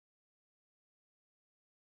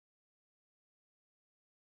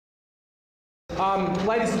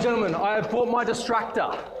Ladies and gentlemen, I have brought my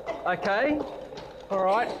distractor, okay? All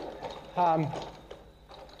right.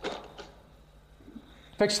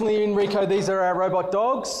 Affectionately in Rico, these are our robot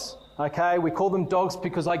dogs, okay? We call them dogs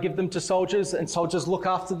because I give them to soldiers and soldiers look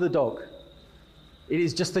after the dog. It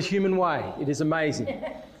is just the human way. It is amazing.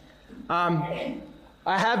 I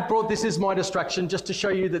have brought this as my distraction just to show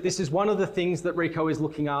you that this is one of the things that Rico is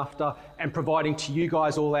looking after and providing to you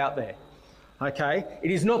guys all out there. Okay,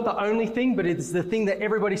 it is not the only thing, but it is the thing that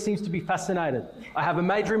everybody seems to be fascinated. I have a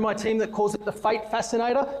major in my team that calls it the Fate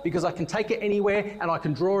Fascinator because I can take it anywhere and I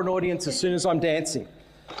can draw an audience as soon as I'm dancing.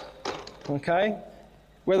 Okay,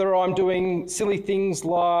 whether I'm doing silly things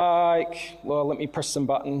like, well, let me press some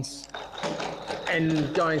buttons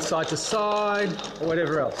and going side to side or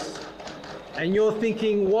whatever else. And you're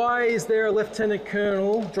thinking, why is there a Lieutenant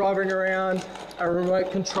Colonel driving around a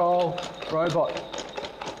remote control robot?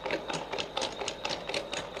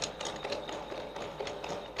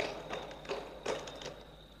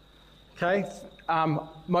 Okay,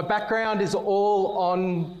 my background is all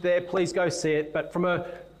on there, please go see it, but from a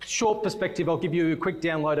short perspective, I'll give you a quick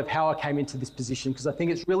download of how I came into this position because I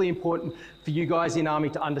think it's really important for you guys in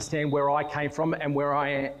Army to understand where I came from and where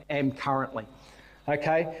I am currently.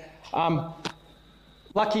 Okay,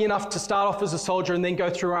 lucky enough to start off as a soldier and then go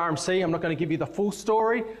through RMC. I'm not going to give you the full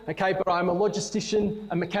story, okay, but I'm a logistician,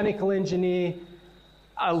 a mechanical engineer,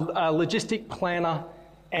 a logistic planner,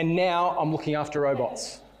 and now I'm looking after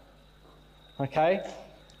robots. Okay,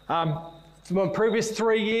 for my previous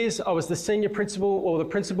 3 years, I was the senior principal or the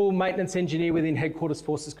principal maintenance engineer within Headquarters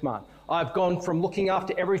Forces Command. I've gone from looking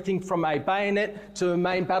after everything from a bayonet to a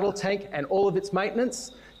main battle tank and all of its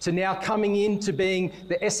maintenance to now coming in to being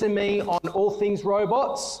the SME on all things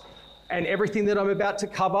robots and everything that I'm about to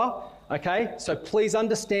cover. Okay, so please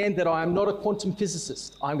understand that I am not a quantum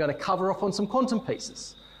physicist. I'm going to cover off on some quantum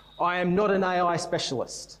pieces. I am not an AI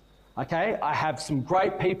specialist. Okay, I have some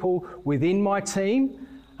great people within my team,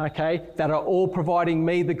 okay, that are all providing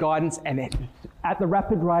me the guidance and at the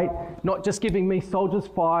rapid rate, not just giving me soldiers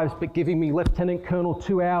 5s, but giving me Lieutenant Colonel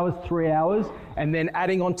 2 hours, 3 hours, and then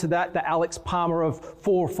adding on to that the Alex Palmer of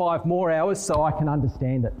 4 or 5 more hours so I can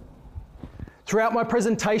understand it. Throughout my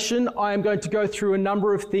presentation, I am going to go through a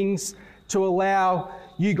number of things to allow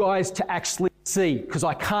you guys to actually see, because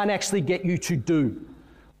I can't actually get you to do.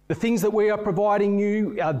 The things that we are providing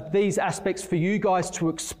you are these aspects for you guys to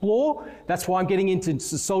explore. That's why I'm getting into the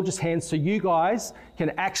soldiers' hands so you guys can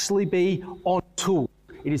actually be on tool.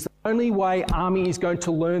 It is the only way Army is going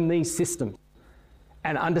to learn these systems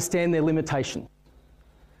and understand their limitations.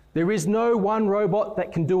 There is no one robot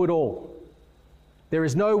that can do it all. There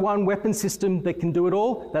is no one weapon system that can do it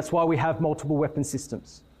all. That's why we have multiple weapon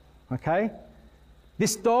systems. Okay?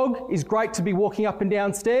 This dog is great to be walking up and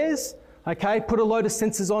down stairs. Okay, put a load of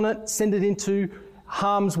sensors on it, send it into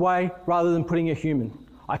harm's way rather than putting a human.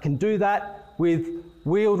 I can do that with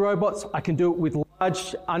wheeled robots. I can do it with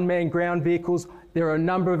large unmanned ground vehicles. There are a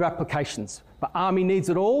number of applications, but Army needs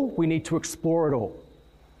it all. We need to explore it all.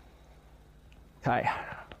 Okay,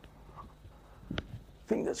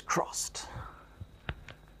 fingers crossed.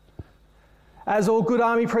 As all good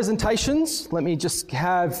Army presentations, let me just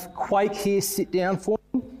have Quake here sit down for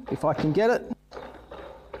me, if I can get it.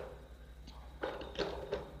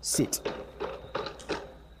 Sit.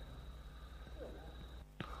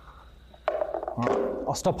 All right.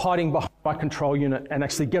 I'll stop hiding behind my control unit and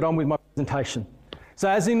actually get on with my presentation. So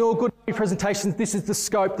as in all good presentations, this is the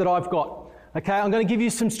scope that I've got. Okay, I'm going to give you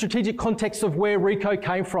some strategic context of where Rico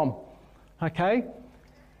came from. Okay,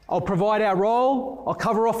 I'll provide our role. I'll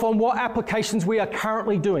cover off on what applications we are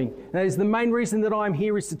currently doing. And that is the main reason that I'm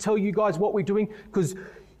here, is to tell you guys what we're doing, because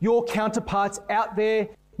your counterparts out there,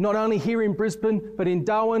 not only here in Brisbane, but in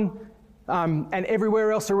Darwin and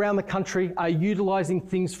everywhere else around the country, are utilising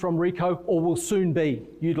things from Rico, or will soon be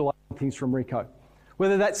utilising things from Rico.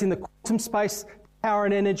 Whether that's in the quantum space, power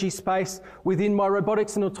and energy space, within my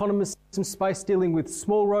robotics and autonomous system space, dealing with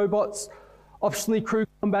small robots, optionally crew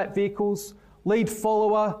combat vehicles, lead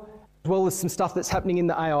follower, as well as some stuff that's happening in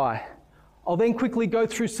the AI. I'll then quickly go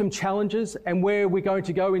through some challenges and where we're going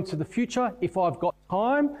to go into the future if I've got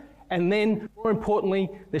time. And then, more importantly,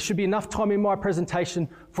 there should be enough time in my presentation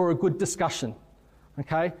for a good discussion,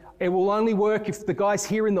 okay? It will only work if the guys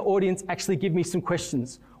here in the audience actually give me some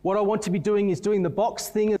questions. What I want to be doing is doing the box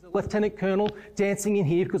thing as a Lieutenant Colonel, dancing in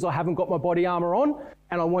here because I haven't got my body armour on,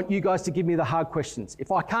 and I want you guys to give me the hard questions.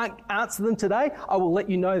 If I can't answer them today, I will let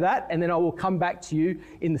you know that, and then I will come back to you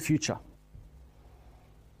in the future.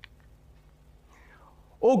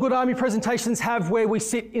 All good Army presentations have where we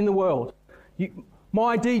sit in the world.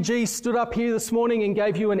 My DG stood up here this morning and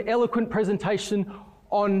gave you an eloquent presentation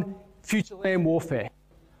on future land warfare.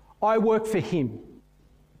 I work for him,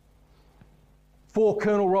 for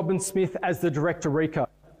Colonel Robin Smith as the Director RECO.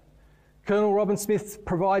 Colonel Robin Smith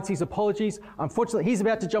provides his apologies. Unfortunately, he's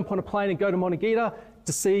about to jump on a plane and go to Monteghita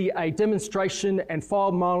to see a demonstration and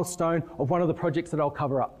file milestone of one of the projects that I'll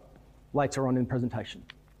cover up later on in the presentation.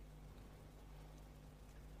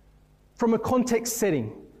 From a context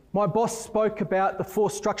setting, my boss spoke about the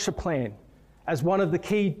force structure plan as one of the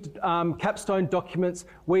key capstone documents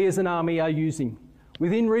we as an army are using.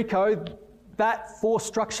 Within RECO, that force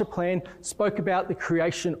structure plan spoke about the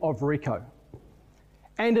creation of RECO.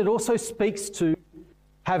 And it also speaks to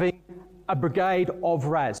having a brigade of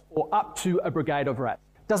RAS, or up to a brigade of RAS.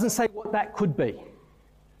 Doesn't say what that could be,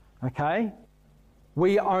 okay?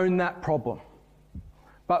 We own that problem.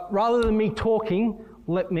 But rather than me talking,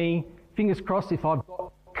 let me, fingers crossed, if I've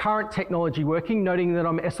got current technology working, noting that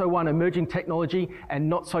I'm SO1 emerging technology and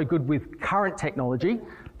not so good with current technology,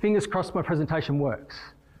 fingers crossed my presentation works.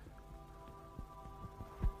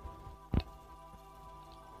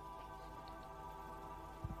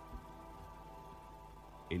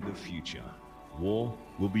 In the future, war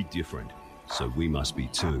will be different, so we must be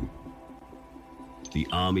too. The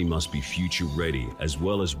Army must be future ready as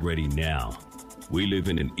well as ready now. We live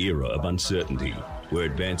in an era of uncertainty, where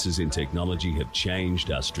advances in technology have changed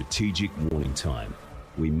our strategic warning time.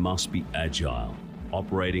 We must be agile,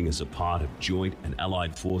 operating as a part of joint and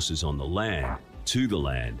allied forces on the land, to the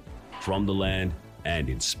land, from the land, and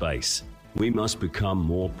in space. We must become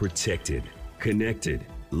more protected, connected,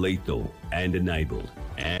 lethal, and enabled.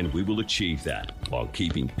 And we will achieve that while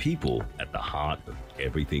keeping people at the heart of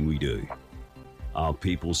everything we do. Our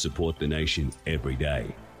people support the nation every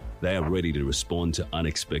day. They are ready to respond to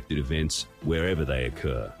unexpected events wherever they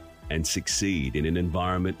occur and succeed in an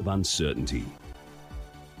environment of uncertainty.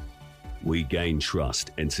 We gain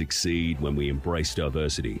trust and succeed when we embrace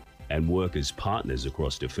diversity and work as partners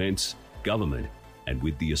across defence, government, and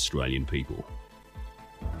with the Australian people.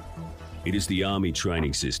 It is the Army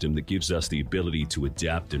training system that gives us the ability to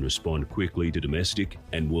adapt and respond quickly to domestic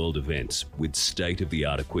and world events with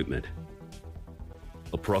state-of-the-art equipment.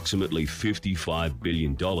 Approximately $55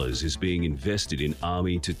 billion is being invested in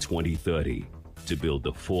Army to 2030 to build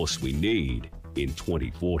the force we need in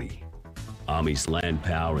 2040. Army's land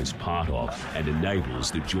power is part of and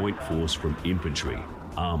enables the joint force from infantry,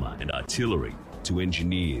 armour and artillery to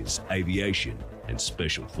engineers, aviation and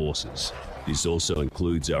special forces. This also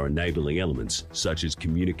includes our enabling elements such as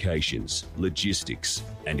communications, logistics,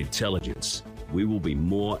 and intelligence. We will be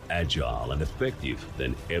more agile and effective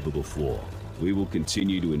than ever before. We will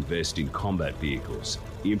continue to invest in combat vehicles,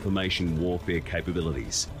 information warfare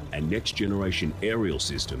capabilities, and next-generation aerial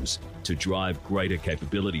systems to drive greater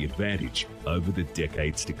capability advantage over the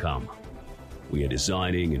decades to come. We are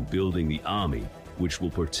designing and building the Army which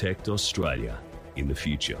will protect Australia in the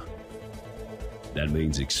future. That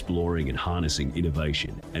means exploring and harnessing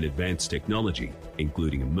innovation and advanced technology,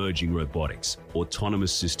 including emerging robotics,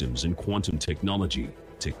 autonomous systems, and quantum technology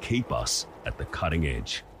to keep us at the cutting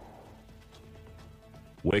edge.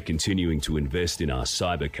 We're continuing to invest in our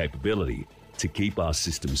cyber capability to keep our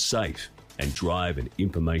systems safe and drive an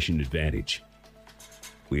information advantage.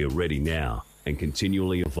 We are ready now and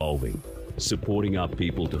continually evolving, supporting our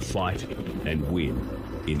people to fight and win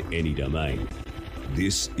in any domain.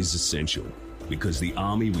 This is essential, because the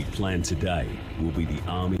Army we plan today will be the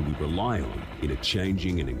Army we rely on in a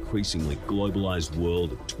changing and increasingly globalized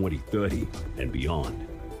world of 2030 and beyond.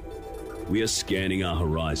 We are scanning our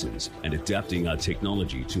horizons and adapting our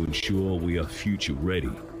technology to ensure we are future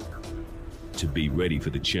ready. To be ready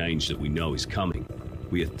for the change that we know is coming,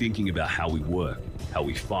 we are thinking about how we work, how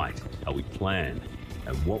we fight, how we plan,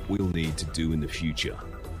 and what we'll need to do in the future.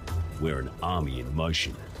 We're an army in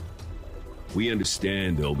motion. We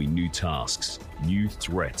understand there will be new tasks, new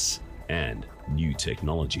threats, and new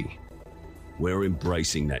technology. We're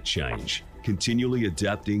embracing that change, continually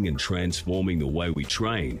adapting and transforming the way we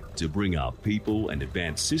train to bring our people and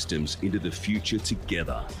advanced systems into the future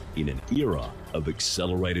together in an era of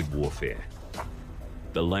accelerated warfare.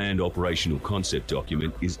 The Land Operational Concept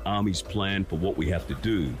document is Army's plan for what we have to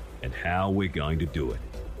do and how we're going to do it.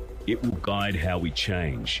 It will guide how we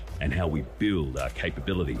change and how we build our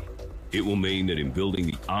capability. It will mean that in building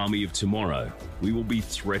the Army of tomorrow, we will be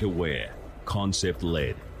threat-aware,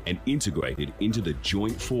 concept-led, and integrated into the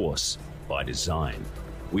joint force by design.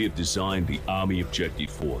 We have designed the Army Objective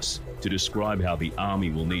Force to describe how the Army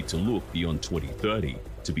will need to look beyond 2030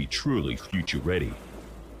 to be truly future-ready.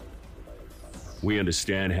 We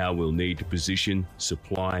understand how we'll need to position,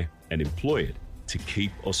 supply, and employ it to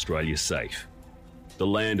keep Australia safe. The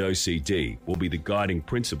Land OCD will be the guiding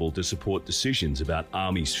principle to support decisions about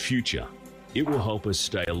Army's future. It will help us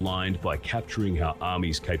stay aligned by capturing how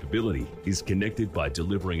Army's capability is connected by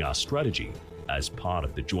delivering our strategy as part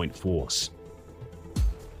of the joint force.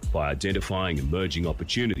 By identifying emerging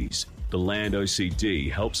opportunities, the Land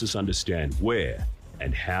OCD helps us understand where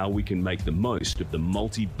and how we can make the most of the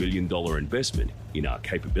multi-billion-dollar investment in our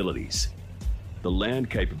capabilities. The land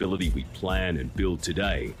capability we plan and build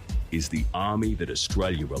today is the Army that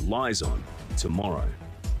Australia relies on tomorrow.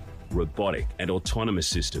 Robotic and autonomous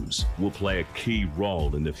systems will play a key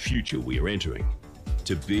role in the future we are entering.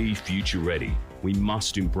 To be future ready, we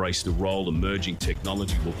must embrace the role emerging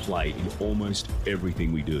technology will play in almost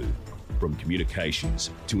everything we do, from communications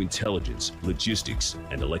to intelligence, logistics,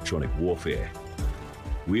 and electronic warfare.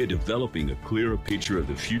 We are developing a clearer picture of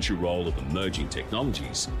the future role of emerging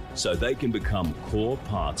technologies so they can become core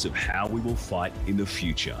parts of how we will fight in the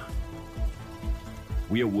future.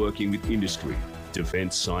 We are working with industry,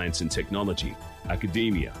 defence science and technology,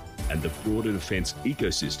 academia, and the broader defence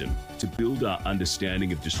ecosystem to build our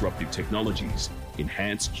understanding of disruptive technologies,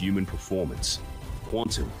 enhance human performance,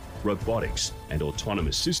 quantum, robotics, and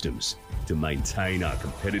autonomous systems to maintain our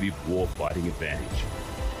competitive warfighting advantage.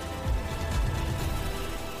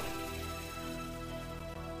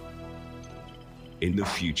 In the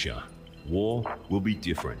future, war will be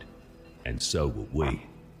different, and so will we.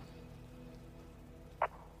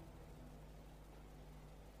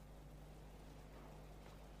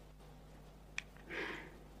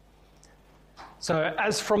 So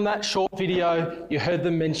as from that short video, you heard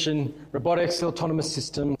them mention robotics, autonomous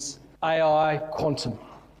systems, AI, quantum.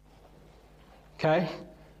 Okay?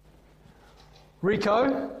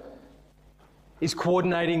 Rico is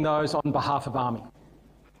coordinating those on behalf of Army.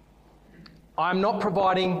 I'm not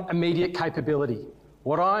providing immediate capability.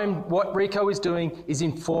 What Rico is doing is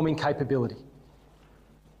informing capability.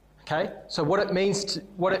 Okay? So what it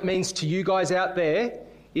means to you guys out there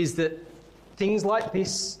is that things like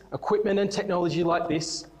this, equipment and technology like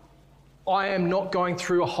this, I am not going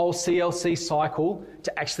through a whole CLC cycle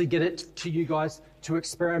to actually get it to you guys to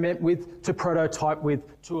experiment with, to prototype with,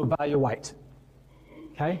 to evaluate.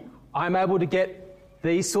 Okay? I'm able to get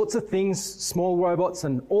these sorts of things, small robots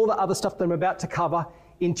and all the other stuff that I'm about to cover,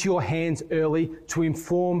 into your hands early to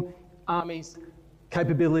inform Army's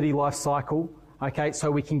capability life cycle, okay,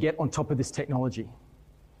 so we can get on top of this technology.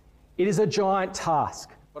 It is a giant task,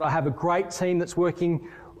 but I have a great team that's working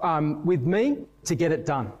with me to get it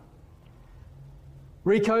done.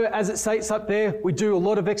 Rico, as it states up there, we do a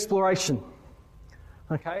lot of exploration,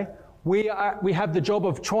 okay? We have the job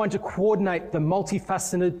of trying to coordinate the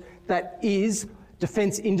multifaceted that is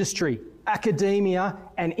defence industry, academia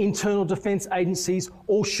and internal defence agencies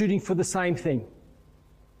all shooting for the same thing.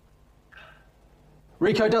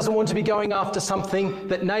 Rico doesn't want to be going after something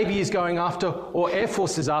that Navy is going after or Air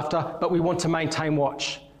Force is after, but we want to maintain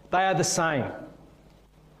watch. They are the same,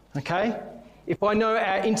 okay? If I know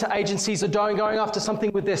our interagencies are going after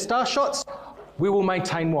something with their star shots, we will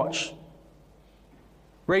maintain watch.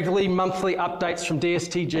 Regularly monthly updates from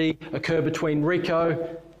DSTG occur between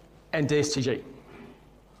Rico and DSTG.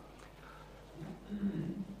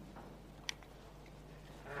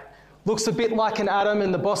 Looks a bit like an atom,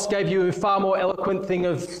 and the boss gave you a far more eloquent thing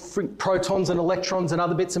of protons and electrons and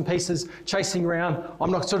other bits and pieces chasing around. I'm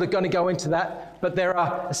not sort of going to go into that, but there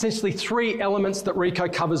are essentially three elements that Rico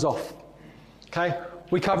covers off. Okay?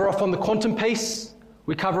 We cover off on the quantum piece,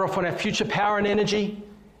 we cover off on our future power and energy,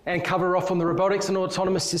 and cover off on the robotics and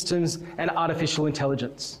autonomous systems and artificial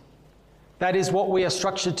intelligence. That is what we are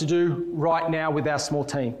structured to do right now with our small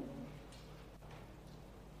team.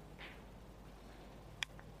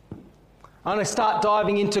 I'm going to start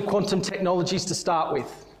diving into quantum technologies to start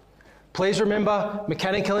with. Please remember,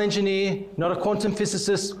 mechanical engineer, not a quantum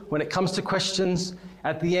physicist. When it comes to questions,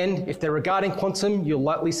 at the end, if they're regarding quantum, you'll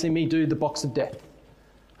likely see me do the box of death.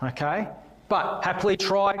 Okay? But happily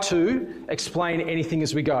try to explain anything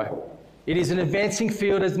as we go. It is an advancing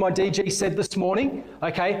field, as my DG said this morning,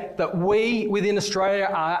 okay, that we within Australia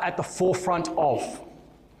are at the forefront of.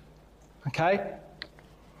 Okay?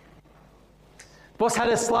 Boss had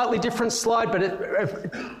a slightly different slide, but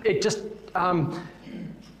it just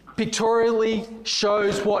pictorially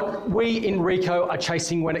shows what we in Rico are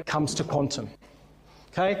chasing when it comes to quantum.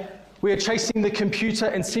 Okay? We are chasing the computer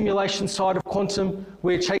and simulation side of quantum.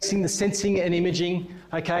 We're chasing the sensing and imaging,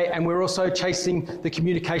 okay? And we're also chasing the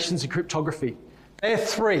communications and cryptography. There are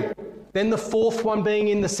three. Then the fourth one being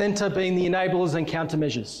in the center being the enablers and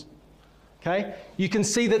countermeasures. Okay, you can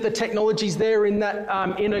see that the technology's there in that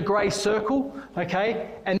inner grey circle, okay,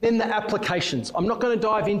 and then the applications. I'm not going to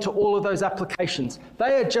dive into all of those applications.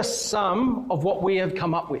 They are just some of what we have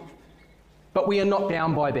come up with, but we are not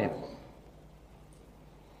bound by them.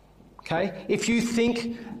 Okay, if you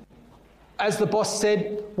think, as the boss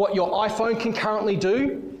said, what your iPhone can currently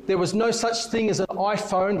do, there was no such thing as an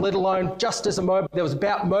iPhone, let alone just as a mobile. There was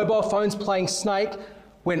about mobile phones playing Snake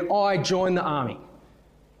when I joined the Army.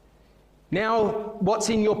 Now, what's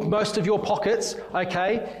in most of your pockets,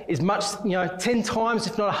 okay, is much, 10 times,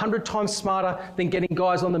 if not 100 times smarter than getting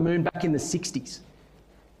guys on the moon back in the 60s.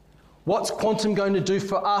 What's quantum going to do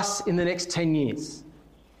for us in the next 10 years?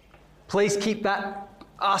 Please keep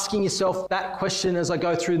asking yourself that question as I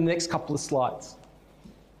go through the next couple of slides.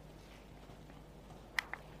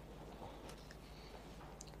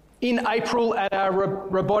 In April at our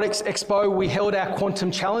Robotics Expo, we held our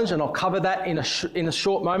Quantum Challenge, and I'll cover that in a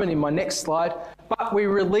short moment in my next slide, but we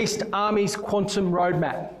released Army's Quantum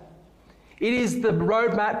Roadmap. It is the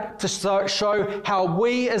roadmap to show how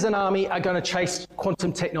we as an Army are going to chase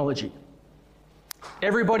quantum technology.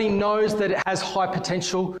 Everybody knows that it has high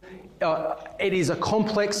potential. It is a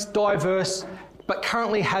complex, diverse, but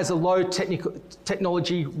currently has a low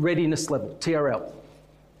technology readiness level, TRL.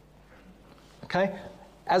 Okay?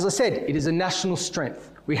 As I said, it is a national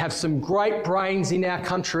strength. We have some great brains in our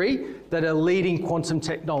country that are leading quantum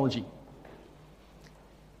technology.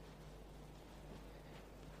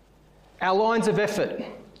 Our lines of effort,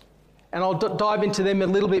 and I'll dive into them a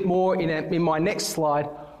little bit more in my next slide.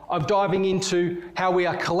 I'm diving into how we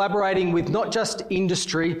are collaborating with not just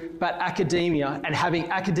industry, but academia, and having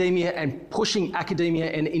academia and pushing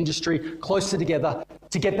academia and industry closer together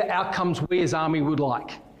to get the outcomes we as Army would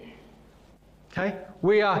like. Okay?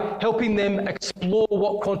 We are helping them explore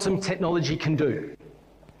what quantum technology can do.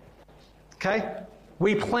 Okay?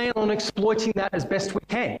 We plan on exploiting that as best we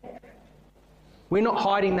can. We're not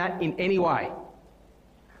hiding that in any way.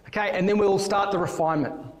 Okay? And then we'll start the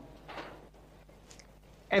refinement.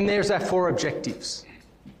 And there's our 4 objectives.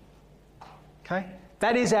 Okay?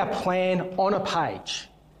 That is our plan on a page.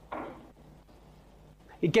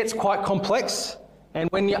 It gets quite complex. And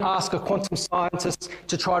when you ask a quantum scientist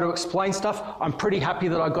to try to explain stuff, I'm pretty happy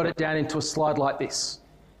that I got it down into a slide like this.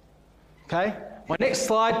 Okay? My next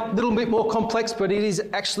slide, a little bit more complex, but it is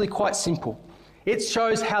actually quite simple. It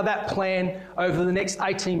shows how that plan over the next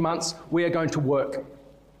 18 months we are going to work.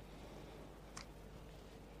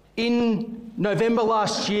 In November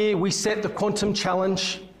last year, we set the Quantum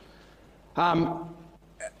Challenge on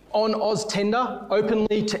AusTender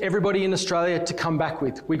openly to everybody in Australia to come back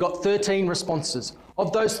with. We got 13 responses.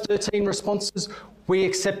 Of those 13 responses, we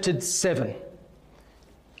accepted 7.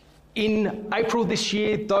 In April this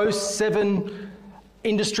year, those 7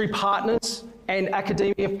 industry partners and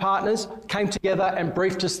academia partners came together and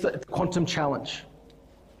briefed us the Quantum Challenge.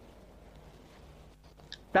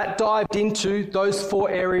 That dived into those 4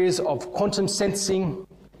 areas of quantum sensing,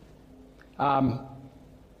 I'll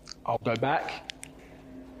go back,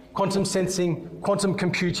 quantum sensing, quantum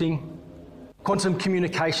computing, quantum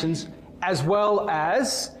communications, as well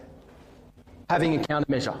as having a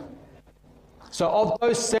countermeasure. So of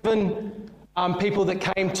those 7 people that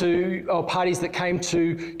came to, or parties that came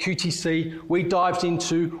to QTC, we dived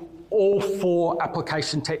into all 4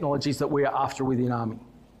 application technologies that we are after within Army.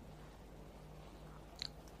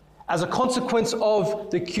 As a consequence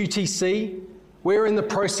of the QTC, we're in the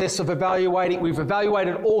process of we've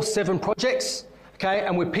evaluated all 7 projects, okay,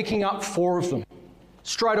 and we're picking up 4 of them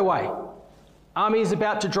straight away. Army is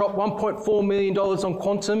about to drop $1.4 million on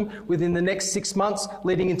quantum within the next 6 months,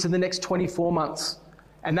 leading into the next 24 months.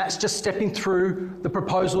 And that's just stepping through the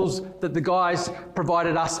proposals that the guys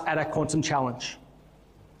provided us at our Quantum Challenge.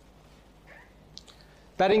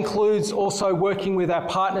 That includes also working with our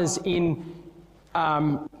partners in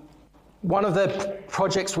one of the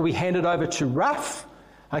projects will be handed over to RAF,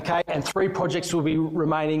 okay, and 3 projects will be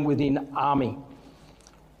remaining within Army.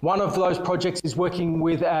 One of those projects is working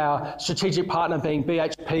with our strategic partner being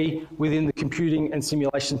BHP within the computing and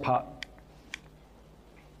simulation part.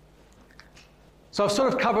 So I've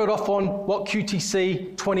sort of covered off on what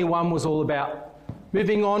QTC 21 was all about.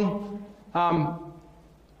 Moving on,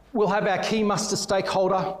 we'll have our key muster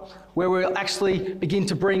stakeholder where we'll actually begin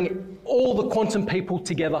to bring all the quantum people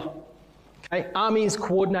together. Okay? Army is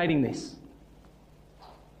coordinating this.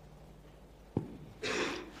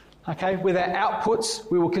 Okay, with our outputs,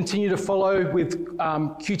 we will continue to follow with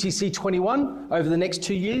QTC 21 over the next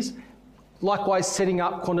 2 years, likewise setting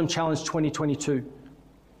up Quantum Challenge 2022.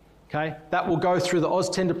 Okay, that will go through the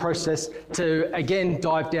AusTender process to, again,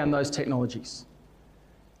 dive down those technologies.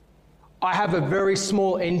 I have a very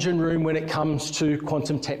small engine room when it comes to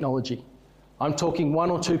quantum technology. I'm talking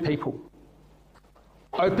 1 or 2 people.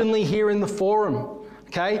 Openly here in the forum,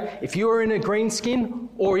 okay? If you are in a green skin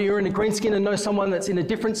or you're in a green skin and know someone that's in a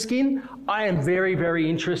different skin, I am very, very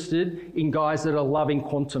interested in guys that are loving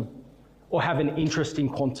quantum or have an interest in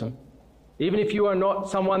quantum. Even if you are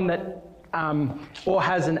not someone that, or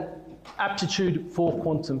has an aptitude for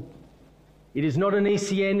quantum. It is not an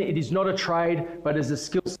ECN, it is not a trade, but it is a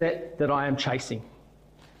skill set that I am chasing.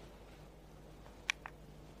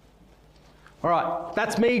 All right,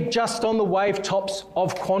 that's me just on the wave tops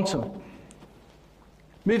of quantum.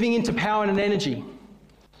 Moving into power and energy.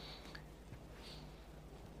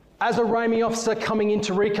 As a RAMI officer coming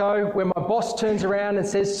into RICO, when my boss turns around and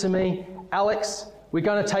says to me, Alex, we're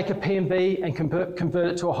going to take a PMV and convert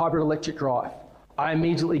it to a hybrid electric drive, I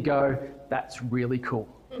immediately go, that's really cool.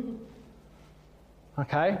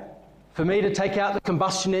 Okay? For me to take out the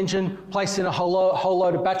combustion engine, place in a whole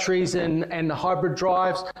load of batteries and the hybrid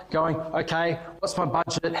drives, going, okay, what's my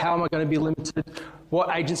budget? How am I going to be limited?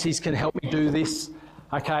 What agencies can help me do this?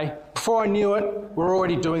 Okay? Before I knew it, we're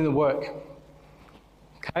already doing the work.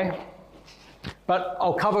 Okay? But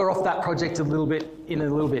I'll cover off that project in a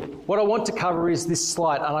little bit. What I want to cover is this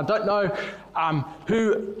slide, and I don't know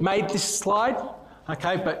who made this slide,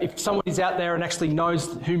 okay, but if someone is out there and actually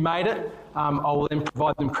knows who made it, I will then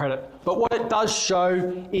provide them credit. But what it does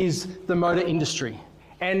show is the motor industry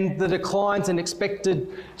and the declines and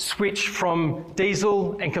expected switch from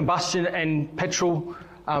diesel and combustion and petrol,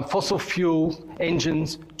 fossil fuel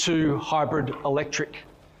engines to hybrid electric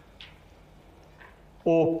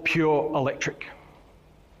or pure electric.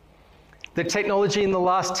 The technology in the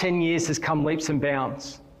last 10 years has come leaps and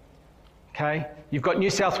bounds. Okay? You've got New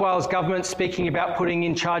South Wales government speaking about putting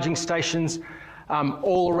in charging stations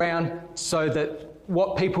all around so that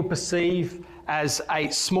what people perceive as a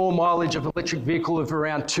small mileage of electric vehicle of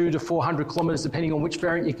around 200 to 400 kilometres, depending on which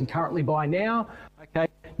variant you can currently buy now, okay?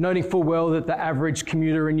 Noting full well that the average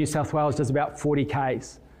commuter in New South Wales does about 40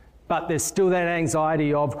 Ks. But there's still that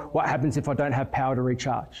anxiety of what happens if I don't have power to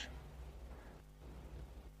recharge.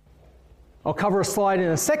 I'll cover a slide in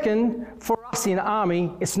a second. For us in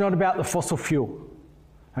Army, it's not about the fossil fuel.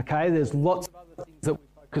 Okay, there's lots of other things that we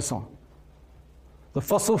focus on. The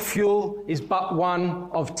fossil fuel is but one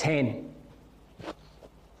of 10.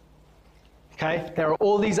 Okay, there are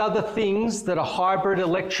all these other things that a hybrid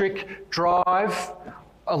electric drive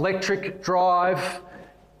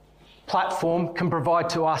platform can provide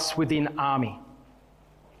to us within Army.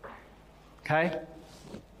 Okay,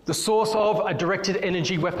 the source of a directed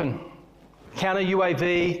energy weapon, counter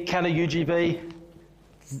UAV, counter UGV,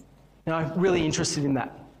 really interested in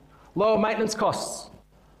that. Lower maintenance costs.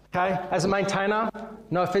 Okay, as a maintainer,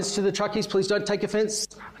 no offence to the truckies, please don't take offence.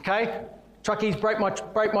 Okay, truckies break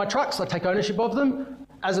my trucks, I take ownership of them.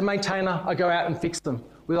 As a maintainer, I go out and fix them.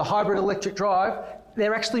 With a hybrid electric drive,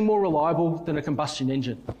 they're actually more reliable than a combustion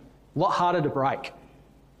engine. A lot harder to break.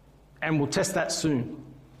 And we'll test that soon.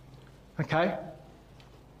 Okay?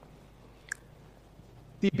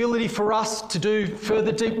 The ability for us to do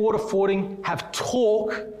further deep water fording, have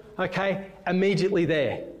torque, okay, immediately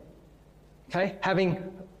there. Okay? Having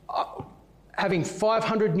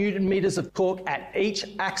 500 Newton meters of torque at each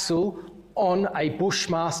axle on a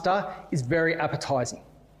Bushmaster is very appetising.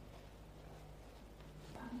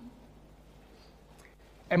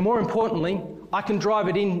 And more importantly, I can drive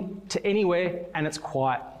it in to anywhere and it's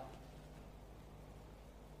quiet.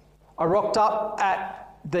 I rocked up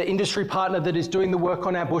at the industry partner that is doing the work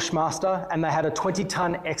on our Bushmaster and they had a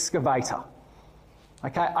 20-tonne excavator.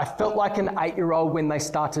 Okay, I felt like an 8-year-old when they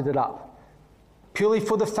started it up. Purely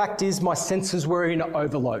for the fact is my sensors were in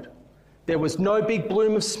overload. There was no big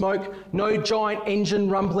bloom of smoke, no giant engine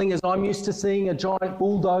rumbling as I'm used to seeing a giant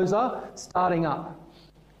bulldozer starting up.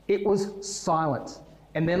 It was silent.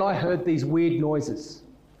 And then I heard these weird noises.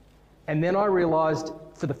 And then I realised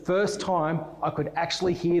for the first time I could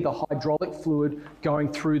actually hear the hydraulic fluid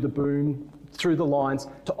going through the boom, through the lines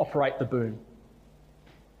to operate the boom.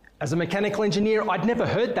 As a mechanical engineer, I'd never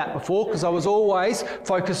heard that before because I was always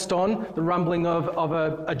focused on the rumbling of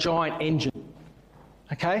a giant engine.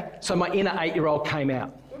 Okay, so my inner 8-year-old came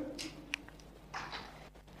out.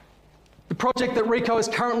 The project that RICO is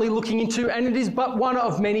currently looking into, and it is but one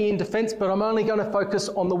of many in defence, but I'm only going to focus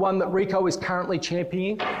on the one that RICO is currently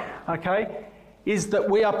championing, okay, is that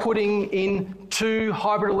we are putting in 2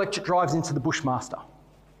 hybrid electric drives into the Bushmaster.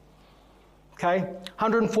 Okay,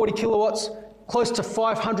 140 kilowatts, close to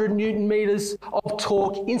 500 Newton meters of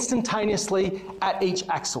torque instantaneously at each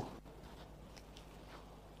axle.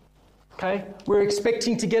 Okay, we're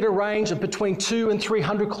expecting to get a range of between 200 and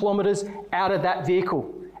 300 kilometres out of that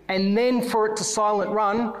vehicle. and then for it to silent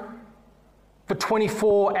run for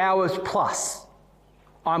 24 hours plus.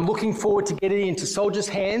 I'm looking forward to getting it into soldiers'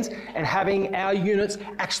 hands and having our units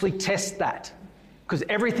actually test that. Because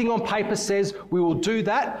everything on paper says we will do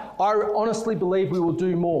that. I honestly believe we will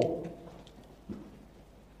do more.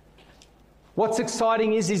 What's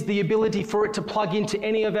exciting is the ability for it to plug into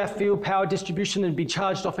any of our field power distribution and be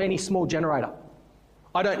charged off any small generator.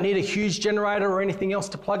 I don't need a huge generator or anything else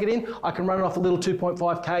to plug it in. I can run it off a little 2.5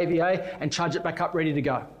 kVA and charge it back up ready to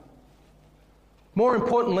go. More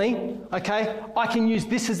importantly, okay, I can use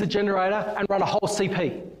this as a generator and run a whole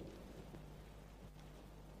CP.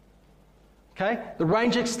 Okay, the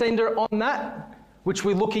range extender on that, which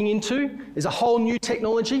we're looking into, is a whole new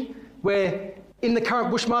technology where in the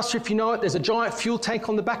current Bushmaster, if you know it, there's a giant fuel tank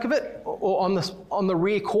on the back of it or on the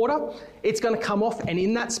rear quarter. It's going to come off, and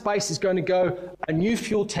in that space is going to go a new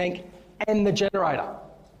fuel tank and the generator.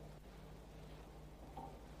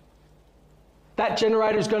 That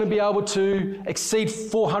generator is going to be able to exceed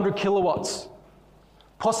 400 kilowatts,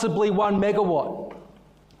 possibly 1 megawatt.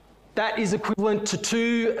 That is equivalent to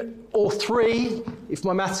 2 or 3, if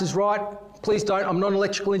my maths is right. Please don't, I'm not an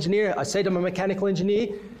electrical engineer. I said I'm a mechanical engineer.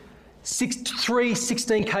 16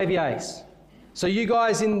 kVAs. So you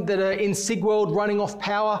guys that are in SIG world running off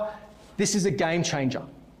power, this is a game changer.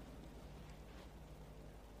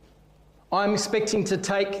 I'm expecting to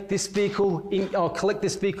take this vehicle, I'll collect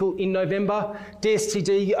this vehicle in November.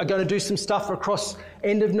 DSTD are going to do some stuff across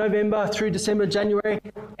end of November through December, January,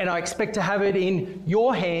 and I expect to have it in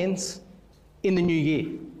your hands in the new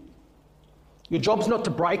year. Your job's not to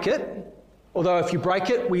break it, although if you break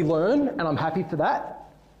it, we learn, and I'm happy for that.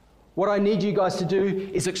 What I need you guys to do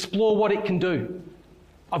is explore what it can do.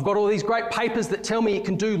 I've got all these great papers that tell me it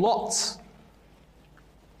can do lots.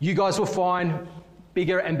 You guys will find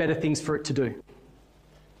bigger and better things for it to do.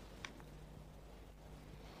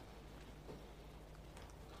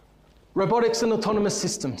 Robotics and autonomous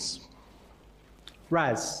systems.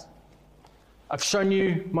 RAS. I've shown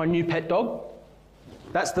you my new pet dog.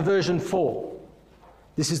 That's the version 4.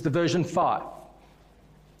 This is the version 5.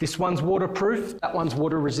 This one's waterproof, that one's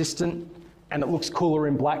water resistant, and it looks cooler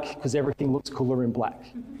in black because everything looks cooler in black.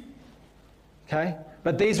 Okay?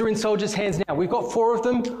 But these are in soldiers' hands now. We've got 4 of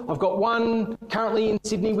them. I've got one currently in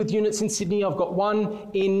Sydney with units in Sydney. I've got one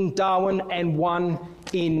in Darwin and one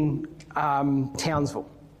in Townsville.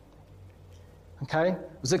 Okay? I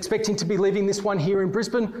was expecting to be leaving this one here in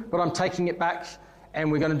Brisbane, but I'm taking it back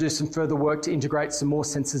and we're going to do some further work to integrate some more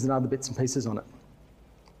sensors and other bits and pieces on it.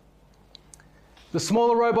 The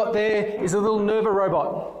smaller robot there is a little Nerva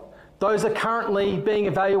robot. Those are currently being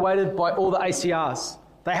evaluated by all the ACRs.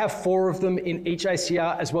 They have 4 of them in each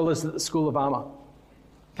ACR as well as at the School of Armour.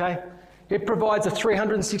 Okay? It provides a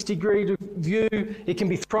 360-degree view. It can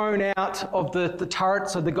be thrown out of the turret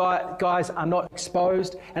so the guys are not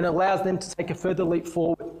exposed, and allows them to take a further leap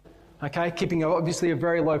forward. Okay? Keeping obviously a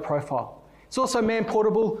very low profile. It's also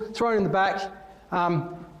man-portable, thrown in the back.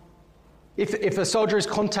 If a soldier is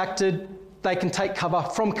contacted, they can take cover.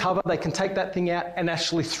 From cover, they can take that thing out and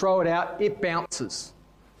actually throw it out. It bounces.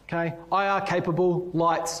 Okay? IR capable,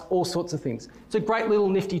 lights, all sorts of things. It's a great little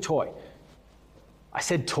nifty toy. I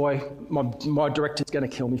said toy. My director's going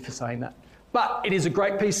to kill me for saying that. But it is a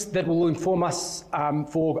great piece that will inform us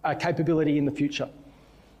for capability in the future.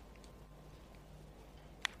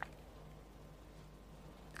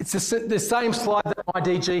 It's the same slide that my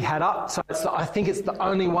DG had up, so I think it's the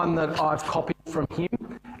only one that I've copied from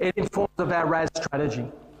him. It informs of our RAS strategy.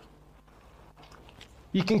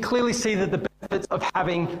 You can clearly see that the benefits of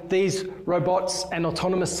having these robots and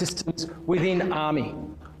autonomous systems within Army.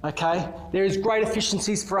 Okay, there is great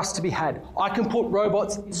efficiencies for us to be had. I can put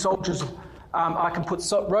robots in soldiers.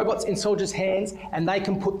 Robots in soldiers' hands, and they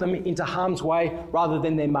can put them into harm's way rather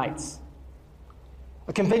than their mates.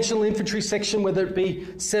 A conventional infantry section, whether it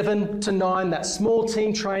be 7 to 9, that small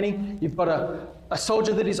team training, you've got a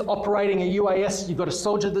soldier that is operating a UAS, you've got a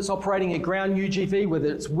soldier that's operating a ground UGV, whether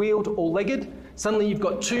it's wheeled or legged. Suddenly you've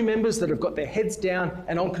got 2 members that have got their heads down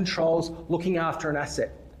and on controls looking after an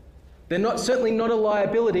asset. They're certainly not a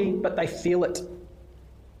liability, but they feel it.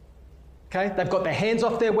 Okay, they've got their hands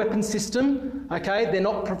off their weapon system. Okay, they're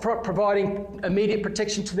not providing immediate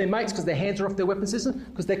protection to their mates because their hands are off their weapon system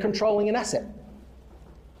because they're controlling an asset.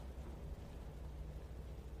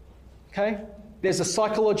 Okay, there's a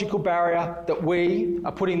psychological barrier that we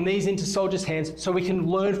are putting these into soldiers' hands so we can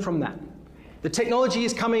learn from that. The technology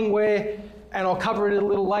is coming where, and I'll cover it a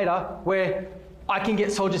little later, where I can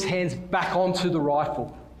get soldiers' hands back onto the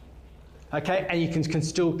rifle. Okay, and you can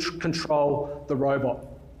still control the robot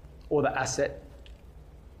or the asset.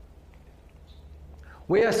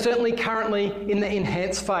 We are certainly currently in the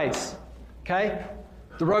enhanced phase, okay?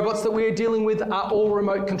 The robots that we are dealing with are all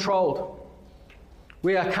remote controlled.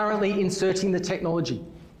 We are currently inserting the technology.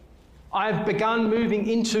 I've begun moving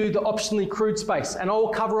into the optionally crewed space, and I'll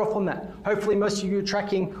cover off on that. Hopefully most of you are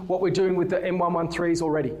tracking what we're doing with the M113s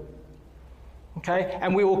already. Okay,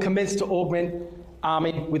 and we will commence to augment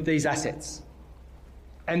Army with these assets.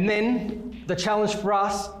 And then the challenge for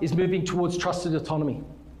us is moving towards trusted autonomy.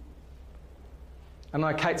 And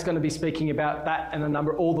I know Kate's going to be speaking about that and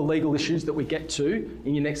all the legal issues that we get to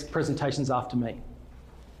in your next presentations after me.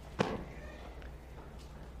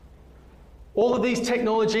 All of these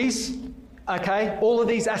technologies, okay, all of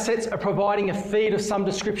these assets are providing a feed of some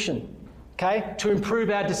description, okay, to improve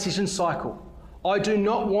our decision cycle. I do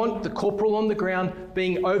not want the corporal on the ground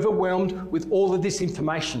being overwhelmed with all of this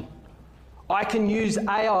information. I can use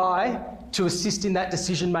AI to assist in that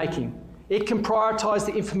decision making. It can prioritise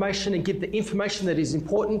the information and give the information that is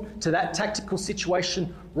important to that tactical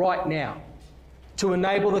situation right now to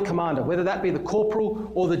enable the commander, whether that be the corporal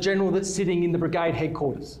or the general that's sitting in the brigade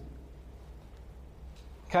headquarters.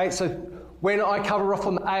 Okay, so when I cover off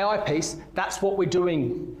on the AI piece, that's what we're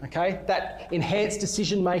doing, okay? That enhanced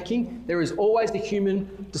decision making, there is always the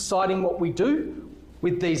human deciding what we do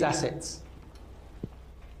with these assets.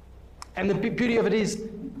 And the beauty of it is,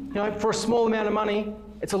 you know, for a small amount of money,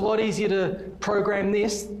 it's a lot easier to program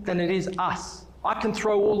this than it is us. I can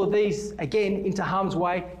throw all of these, again, into harm's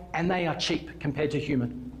way, and they are cheap compared to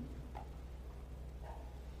human.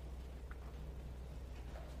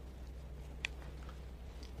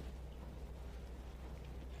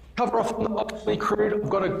 Cover off on the optionally crewed. I've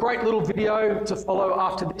got a great little video to follow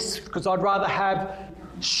after this because I'd rather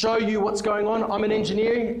show you what's going on. I'm an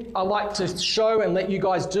engineer. I like to show and let you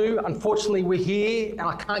guys do. Unfortunately, we're here and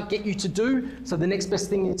I can't get you to do. So the next best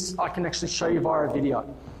thing is I can actually show you via a video.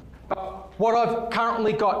 But what I've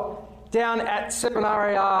currently got down at 7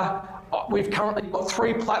 RAR, we've currently got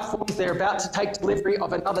 3 platforms. They're about to take delivery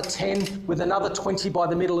of another 10 with another 20 by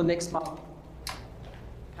the middle of next month.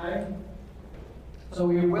 Okay. So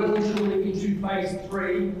we are well and truly into phase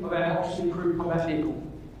 3 of our optionally crewed combat vehicle.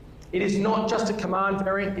 It is not just a command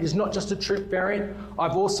variant, it is not just a troop variant.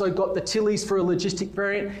 I've also got the Tillies for a logistic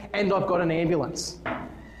variant, and I've got an ambulance.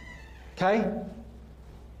 Okay?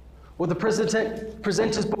 Well, the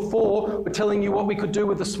presenters before were telling you what we could do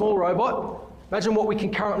with a small robot. Imagine what we can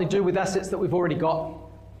currently do with assets that we've already got.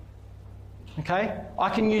 Okay? I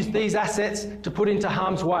can use these assets to put into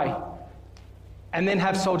harm's way, and then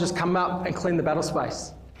have soldiers come up and clean the battle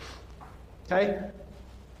space. Okay?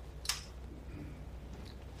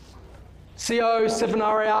 CO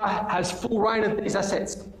 7RAR has full reign of these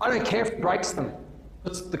assets. I don't care if it breaks them.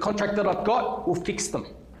 The contract that I've got will fix them.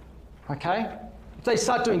 Okay? If they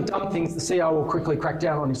start doing dumb things, the CO will quickly crack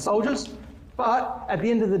down on his soldiers. But at the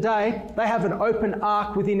end of the day, they have an open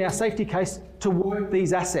arc within our safety case to work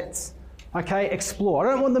these assets. Okay? Explore.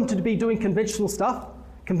 I don't want them to be doing conventional stuff.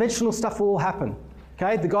 Conventional stuff will all happen.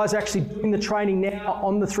 Okay, the guys are actually doing the training now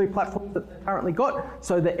on the 3 platforms that they've currently got,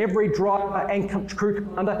 so that every driver and crew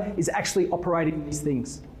commander is actually operating these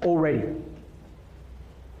things already.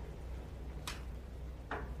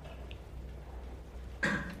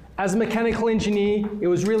 As a mechanical engineer, it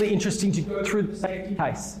was really interesting to go through the safety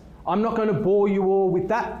case. I'm not going to bore you all with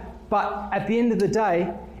that, but at the end of the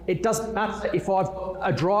day, it doesn't matter if I've got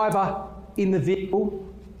a driver in the vehicle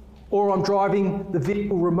or I'm driving the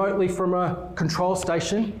vehicle remotely from a control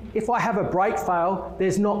station. If I have a brake fail,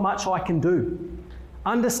 there's not much I can do.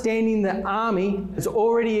 Understanding the Army has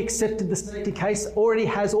already accepted the safety case, already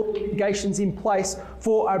has all the mitigations in place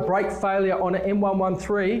for a brake failure on an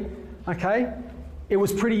M113, okay? It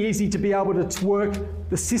was pretty easy to be able to work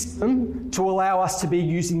the system to allow us to be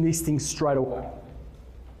using these things straight away.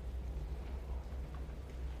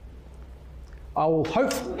 I will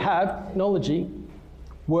hopefully have technology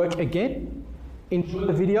work again. Enjoy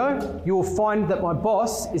the video. You will find that my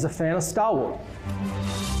boss is a fan of Star Wars.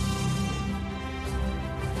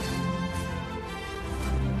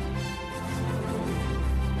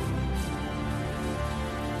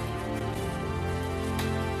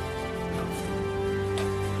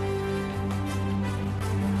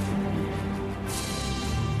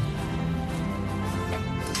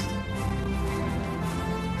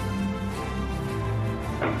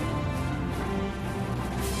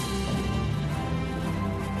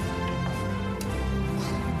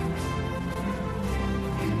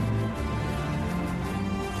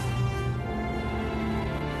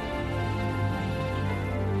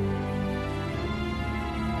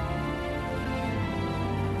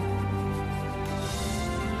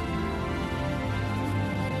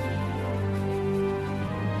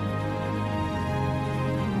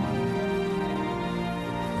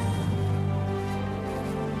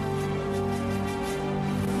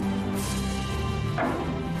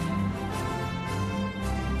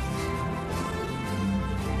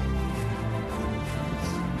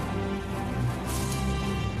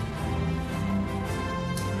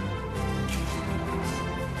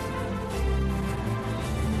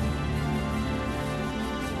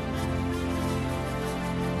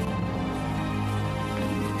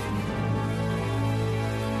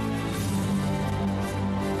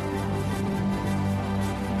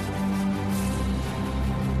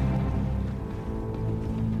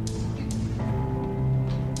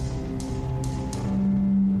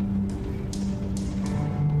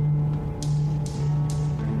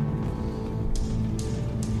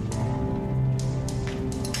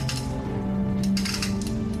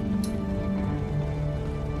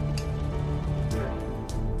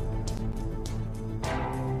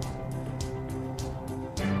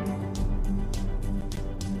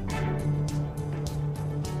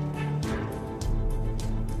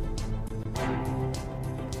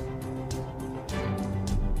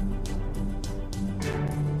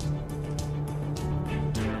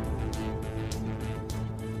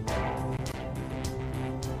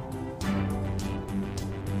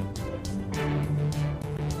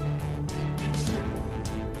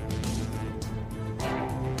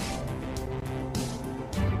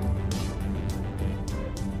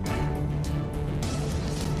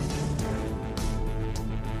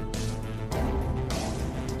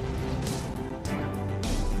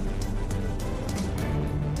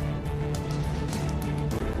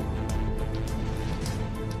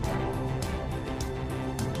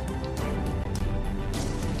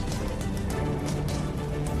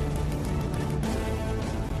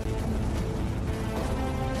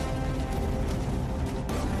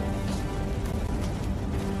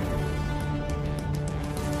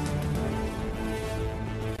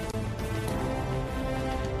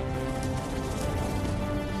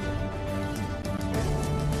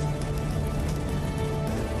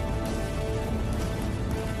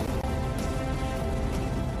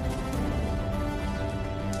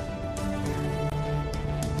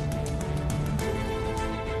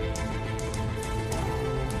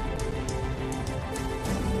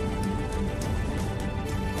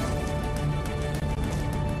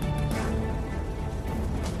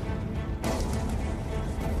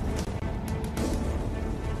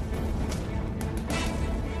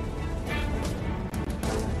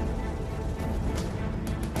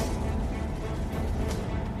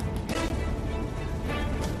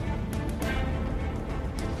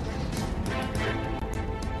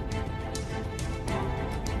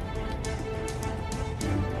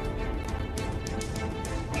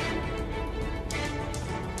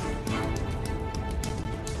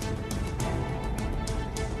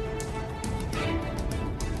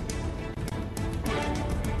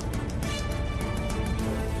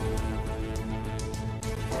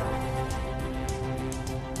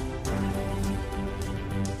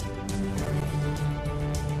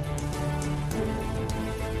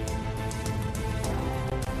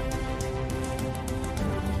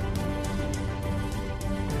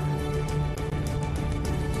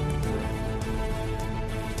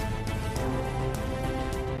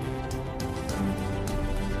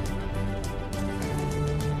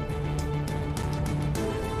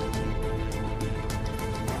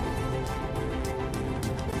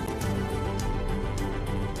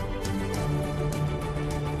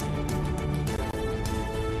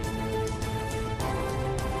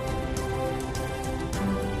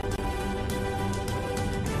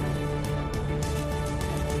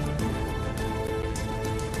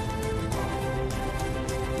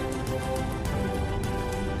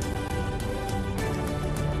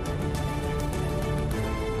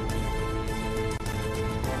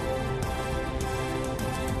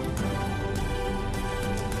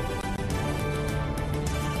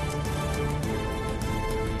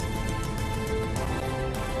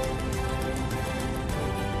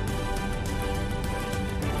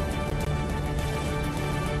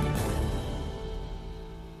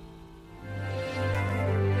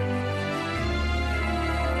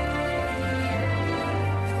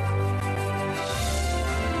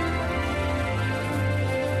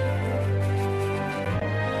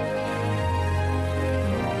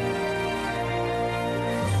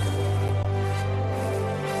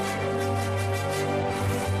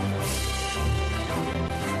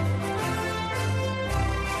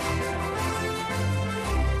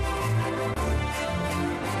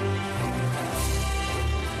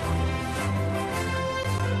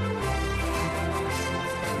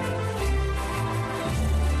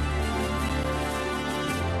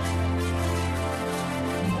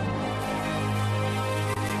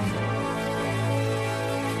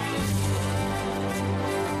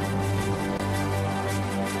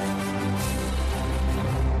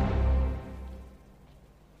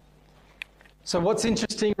 So what's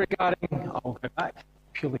interesting regarding, I'll go back,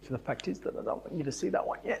 purely for the fact is that I don't want you to see that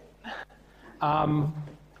one yet.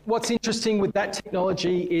 What's interesting with that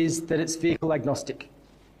technology is that it's vehicle agnostic.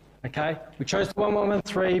 Okay, we chose the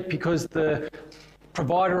 1113 because the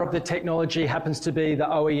provider of the technology happens to be the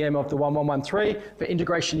OEM of the 1113. For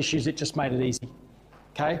integration issues, it just made it easy.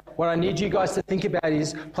 Okay, what I need you guys to think about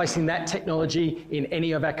is placing that technology in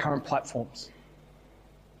any of our current platforms.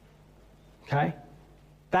 Okay,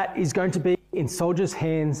 that is going to be in soldiers'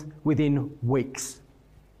 hands within weeks.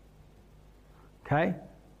 Okay,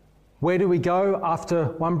 where do we go after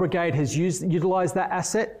one brigade has utilised that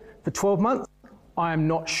asset for 12 months? I am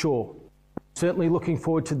not sure. Certainly looking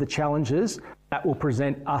forward to the challenges that will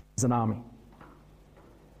present us as an army.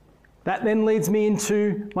 That then leads me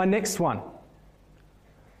into my next one.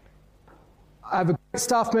 I have a great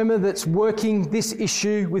staff member that's working this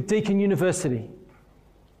issue with Deakin University.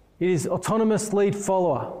 It is autonomous lead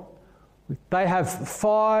follower. They have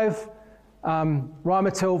 5 Rheinmetall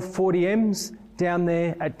 40Ms down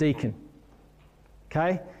there at Deakin.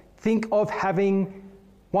 Okay? Think of having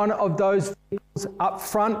one of those vehicles up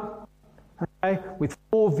front, okay, with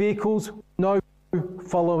 4 vehicles, no crew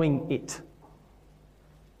following it.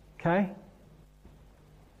 Okay?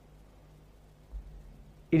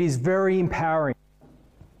 It is very empowering.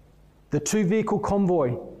 The 2-vehicle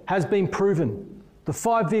convoy has been proven. The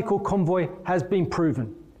 5-vehicle convoy has been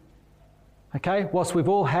proven. Okay? Whilst we've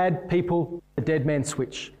all had people a dead man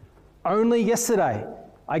switch. Only yesterday,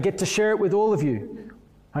 I get to share it with all of you.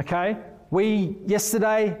 Okay? We,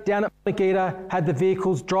 yesterday, down at Monagita, had the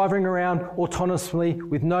vehicles driving around autonomously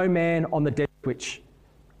with no man on the dead switch.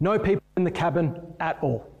 No people in the cabin at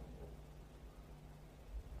all.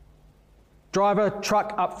 Driver,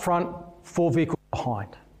 truck up front, 4 vehicles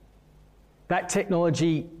behind. That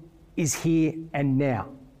technology is here and now.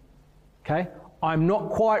 Okay? I'm not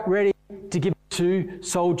quite ready to give it to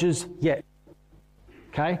soldiers yet.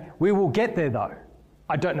 Okay? We will get there though.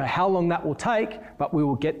 I don't know how long that will take, but we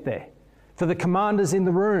will get there. For the commanders in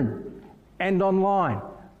the room and online,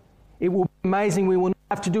 it will be amazing. We will not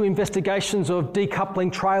have to do investigations of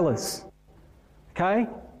decoupling trailers. Okay?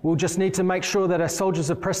 We'll just need to make sure that our soldiers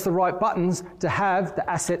have pressed the right buttons to have the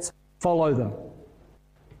assets follow them.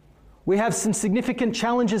 We have some significant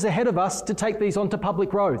challenges ahead of us to take these onto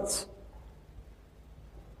public roads.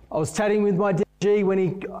 I was chatting with my DG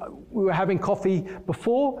when we were having coffee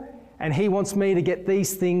before, and he wants me to get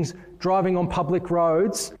these things driving on public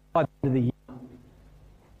roads by the end of the year.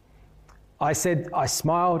 I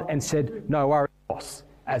smiled and said, no worries, boss,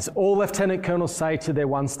 as all lieutenant colonels say to their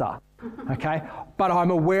 1-star. Okay, but I'm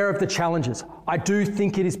aware of the challenges. I do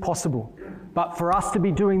think it is possible, but for us to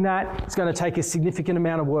be doing that, it's going to take a significant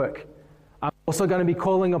amount of work. I'm also going to be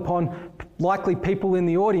calling upon likely people in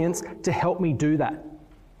the audience to help me do that.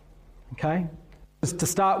 Okay, to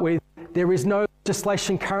start with, there is no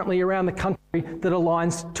legislation currently around the country that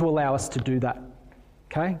aligns to allow us to do that.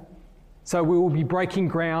 Okay, so we will be breaking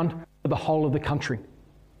ground for the whole of the country.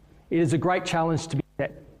 It is a great challenge to be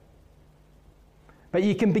set. But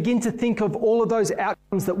you can begin to think of all of those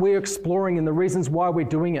outcomes that we're exploring and the reasons why we're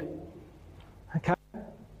doing it. Okay?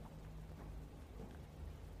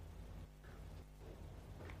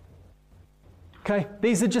 Okay,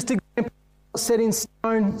 these are just examples set in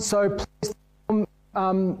stone, so please,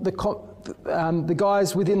 the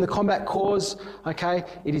guys within the combat corps, okay,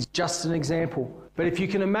 it is just an example. But if you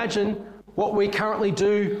can imagine what we currently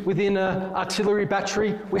do within an artillery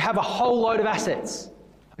battery, we have a whole load of assets.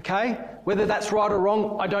 Okay, whether that's right or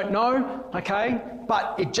wrong, I don't know, okay,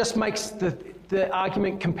 but it just makes the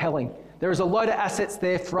argument compelling. There is a load of assets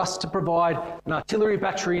there for us to provide an artillery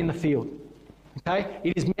battery in the field, okay?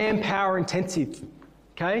 It is manpower intensive,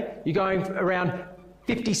 okay? You're going around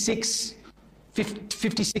 56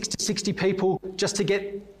 to 60 people just to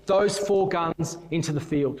get those 4 guns into the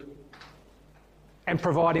field and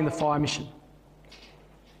providing the fire mission.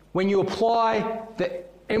 When you apply the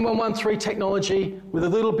M113 technology with a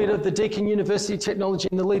little bit of the Deakin University technology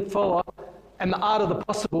in the lead follower and the art of the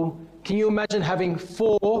possible, can you imagine having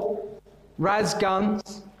 4 RAS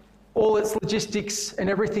guns, all its logistics and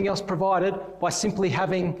everything else provided by simply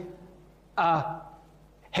having a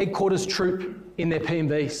headquarters troop in their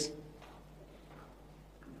PMVs?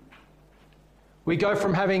 We go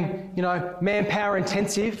from having, manpower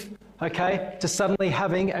intensive, okay, to suddenly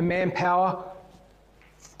having a manpower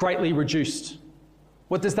greatly reduced.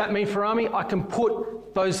 What does that mean for Army? I can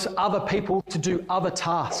put those other people to do other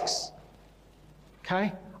tasks,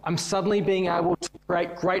 okay? I'm suddenly being able to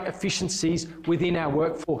create great efficiencies within our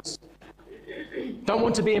workforce. Don't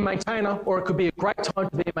want to be a maintainer, or it could be a great time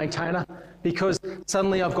to be a maintainer because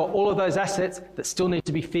suddenly I've got all of those assets that still need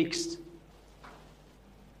to be fixed.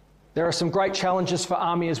 There are some great challenges for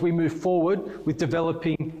Army as we move forward with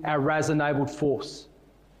developing our RAS-enabled force.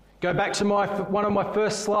 Go back to one of my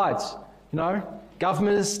first slides.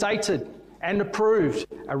 Government has stated and approved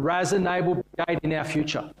a RAS-enabled brigade in our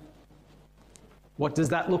future. What does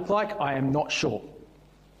that look like? I am not sure.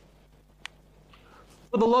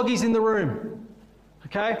 For the loggies in the room,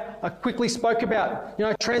 okay, I quickly spoke about,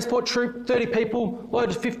 transport troop, 30 people,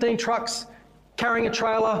 loaded 15 trucks, carrying a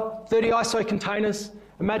trailer, 30 ISO containers.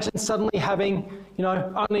 Imagine suddenly having,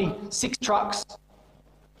 only 6 trucks,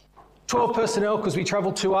 12 personnel because we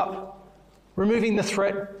travel 2 up, removing the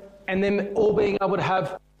threat, and then all being able to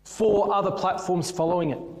have 4 other platforms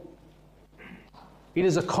following it. It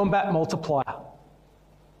is a combat multiplier.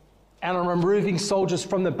 And I'm removing soldiers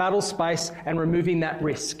from the battle space and removing that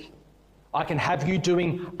risk. I can have you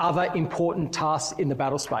doing other important tasks in the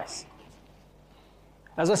battle space.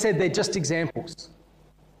 As I said, they're just examples.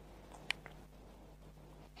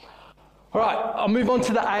 All right, I'll move on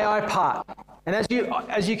to the AI part. And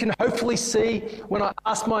as you can hopefully see, when I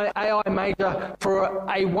asked my AI major for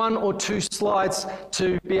a 1 or 2 slides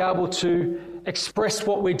to be able to express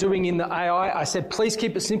what we're doing in the AI, I said, please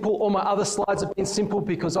keep it simple. All my other slides have been simple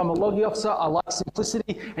because I'm a loggy officer, I like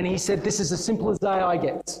simplicity, and he said, this is as simple as AI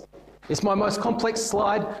gets. It's my most complex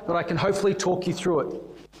slide, but I can hopefully talk you through it.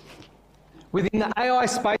 Within the AI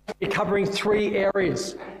space, we're covering 3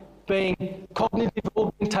 areas, being cognitive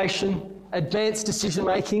augmentation, advanced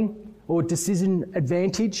decision-making, or decision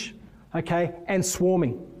advantage, okay, and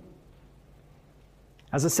swarming.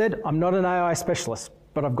 As I said, I'm not an AI specialist,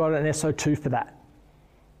 but I've got an SO2 for that.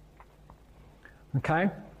 Okay?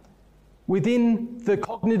 Within the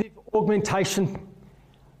cognitive augmentation,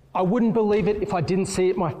 I wouldn't believe it if I didn't see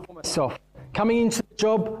it for myself. Coming into the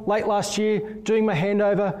job late last year, doing my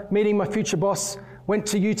handover, meeting my future boss, went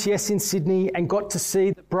to UTS in Sydney and got to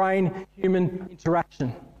see the brain-human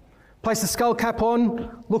interaction. Place the skull cap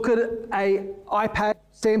on, look at an iPad,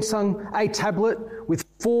 Samsung, a tablet with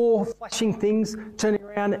 4 flashing things turning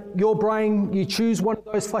around your brain. You choose one of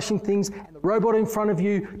those flashing things and the robot in front of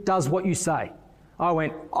you does what you say.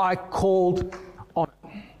 I called on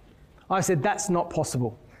it. I said, that's not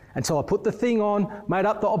possible. Until I put the thing on, made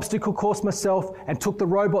up the obstacle course myself and took the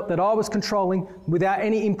robot that I was controlling without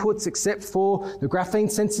any inputs except for the graphene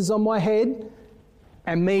sensors on my head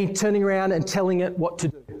and me turning around and telling it what to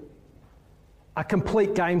do. A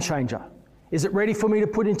complete game changer. Is it ready for me to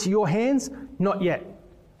put into your hands? Not yet.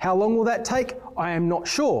 How long will that take? I am not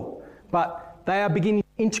sure. But they are beginning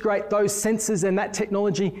to integrate those sensors and that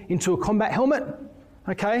technology into a combat helmet.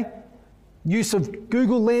 Okay? Use of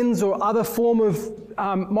Google Lens or other form of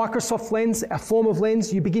Microsoft Lens, a form of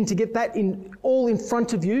lens, you begin to get that all in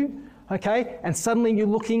front of you, okay? And suddenly you're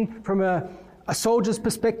looking from a soldier's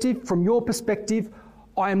perspective, from your perspective,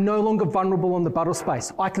 I am no longer vulnerable on the battle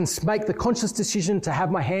space. I can make the conscious decision to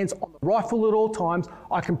have my hands on the rifle at all times.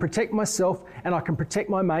 I can protect myself and I can protect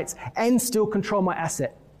my mates and still control my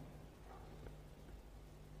asset.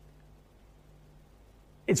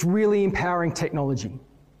 It's really empowering technology.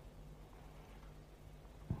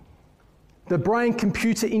 The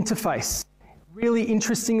brain-computer interface, really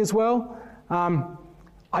interesting as well.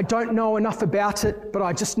 I don't know enough about it, but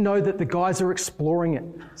I just know that the guys are exploring it.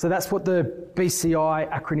 So that's what the BCI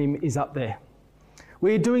acronym is up there.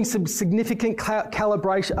 We're doing some significant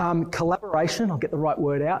collaboration, I'll get the right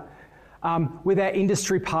word out, with our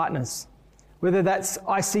industry partners, whether that's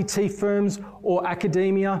ICT firms or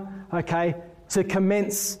academia, okay, to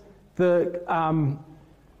commence their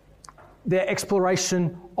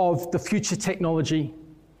exploration of the future technology,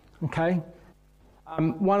 okay?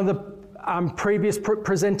 One of the previous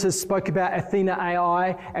presenters spoke about Athena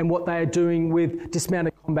AI and what they are doing with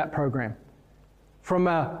dismounted combat program. From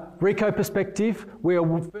a RICO perspective, we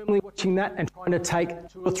are firmly watching that and trying to take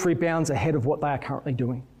 2 or 3 bounds ahead of what they are currently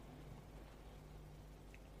doing.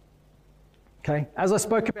 Okay, as I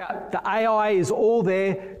spoke about, the AI is all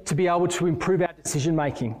there to be able to improve our decision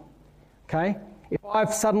making. Okay, if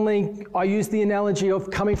I use the analogy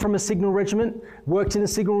of coming from a signal regiment, worked in a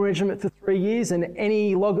signal regiment for 3 years, and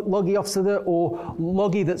any loggy officer or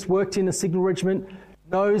loggy that's worked in a signal regiment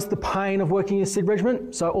knows the pain of working in a SIG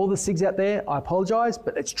regiment. So all the SIGs out there, I apologise,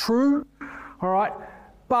 but it's true, all right?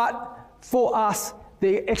 But for us,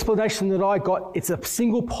 the explanation that I got, it's a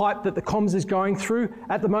single pipe that the comms is going through.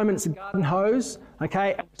 At the moment, it's a garden hose,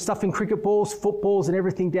 okay? And we're stuffing cricket balls, footballs, and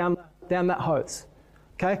everything down that hose.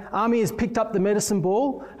 Okay, Army has picked up the medicine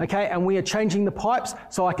ball, okay, and we are changing the pipes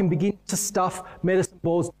so I can begin to stuff medicine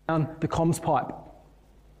balls down the comms pipe.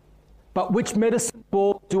 But which medicine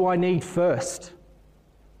ball do I need first?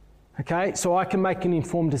 Okay, so I can make an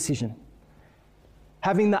informed decision.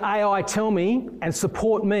 Having the AI tell me and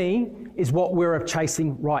support me is what we're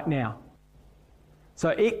chasing right now. So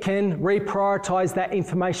it can reprioritise that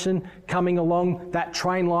information coming along that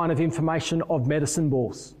train line of information of medicine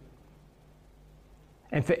balls.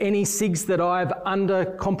 And for any SIGs that I've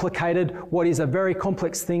undercomplicated what is a very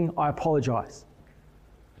complex thing, I apologise.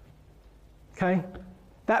 Okay?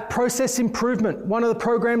 That process improvement, one of the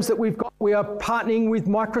programs that we've got, we are partnering with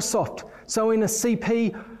Microsoft. So in a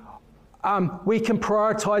CP, we can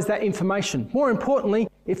prioritise that information. More importantly,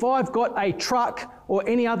 if I've got a truck or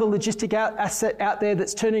any other logistic asset out there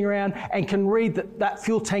that's turning around and can read that that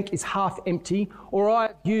fuel tank is half empty, or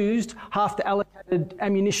I've used half the allocated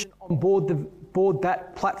ammunition on board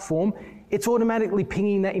that platform, it's automatically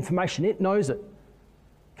pinging that information. It knows it.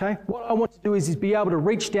 Okay? What I want to do is be able to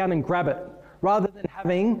reach down and grab it, rather than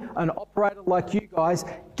having an operator like you guys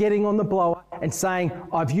getting on the blower and saying,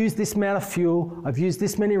 I've used this amount of fuel, I've used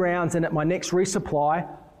this many rounds, and at my next resupply,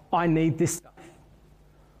 I need this stuff.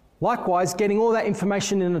 Likewise, getting all that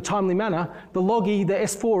information in a timely manner, the loggy, the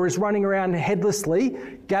S4 is running around headlessly,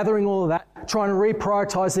 gathering all of that, trying to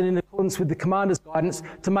reprioritise it in accordance with the commander's guidance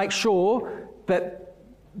to make sure that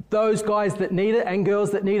those guys that need it and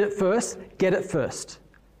girls that need it first, get it first.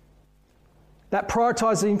 That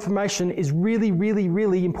prioritised information is really, really,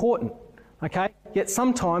 really important, okay? Yet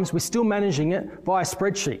sometimes we're still managing it via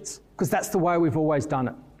spreadsheets, because that's the way we've always done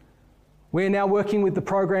it. We're now working with the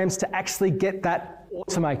programs to actually get that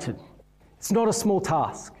automated. It's not a small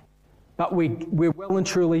task, but we're well and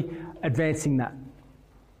truly advancing that.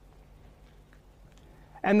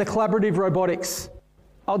 And the collaborative robotics,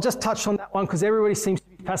 I'll just touch on that one because everybody seems to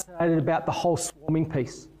be fascinated about the whole swarming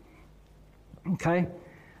piece, okay?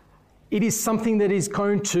 It is something that is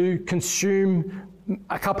going to consume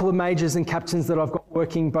a couple of majors and captains that I've got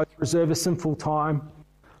working, both reservists and full-time,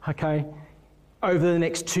 okay, over the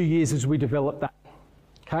next 2 years as we develop that,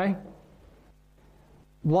 okay?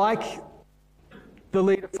 Like the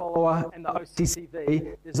leader-follower and the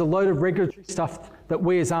OCCV, there's a load of regulatory stuff that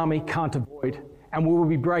we as Army can't avoid, and we will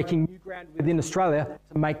be breaking new ground within Australia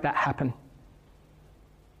to make that happen.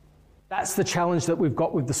 That's the challenge that we've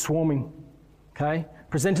got with the swarming, okay?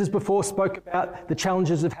 Presenters before spoke about the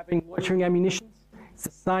challenges of having loitering ammunition. It's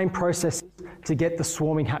the same processes to get the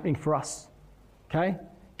swarming happening for us, okay?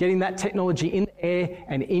 Getting that technology in the air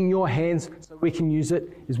and in your hands so we can use it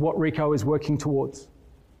is what RICO is working towards.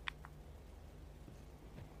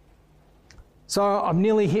 So I've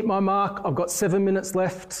nearly hit my mark. I've got 7 minutes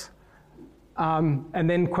left, and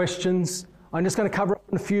then questions. I'm just going to cover up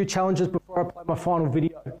a few challenges before I play my final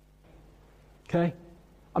video, okay?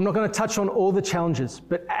 I'm not going to touch on all the challenges,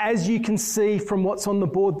 but as you can see from what's on the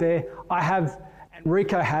board there, I have, and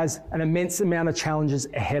RICO has, an immense amount of challenges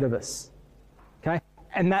ahead of us, okay?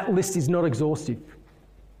 And that list is not exhaustive,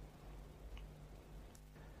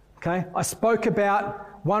 okay? I spoke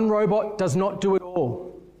about one robot does not do it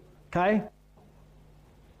all, okay?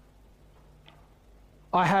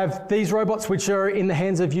 I have these robots which are in the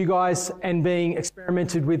hands of you guys and being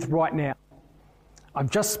experimented with right now. I've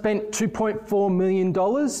just spent $2.4 million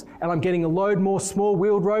and I'm getting a load more small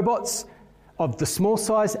wheeled robots of the small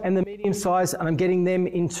size and the medium size, and I'm getting them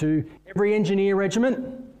into every engineer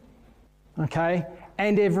regiment, okay,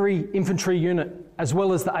 and every infantry unit, as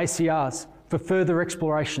well as the ACRs for further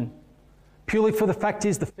exploration. Purely for the fact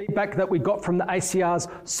is the feedback that we got from the ACRs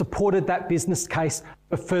supported that business case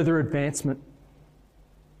for further advancement.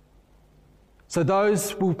 So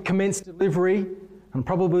those will commence delivery. I'm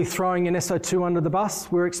probably throwing an SO2 under the bus.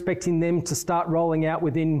 We're expecting them to start rolling out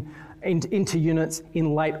into units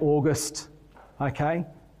in late August, okay?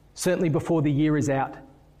 Certainly before the year is out,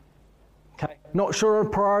 okay? Not sure of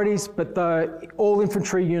priorities, but all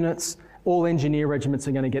infantry units, all engineer regiments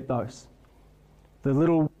are going to get those. The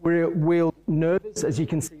little wheel nervers, as you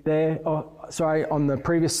can see there, on the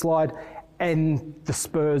previous slide, and the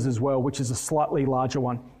spurs as well, which is a slightly larger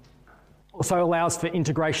one. Also allows for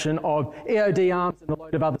integration of EOD arms and a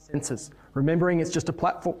load of other sensors. Remembering it's just a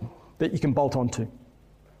platform that you can bolt onto.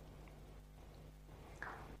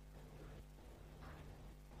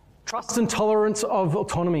 Trust and tolerance of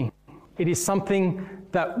autonomy. It is something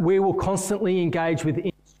that we will constantly engage with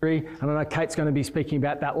industry, and I know Kate's going to be speaking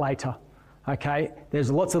about that later. Okay, there's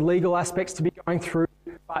lots of legal aspects to be going through,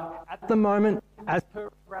 but at the moment, as per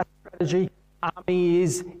RAS strategy, Army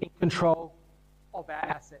is in control of our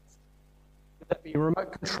assets. Whether that be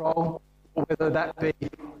remote control or whether that be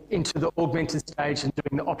into the augmented stage and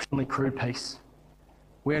doing the optionally crewed piece.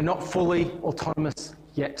 We are not fully autonomous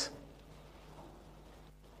yet.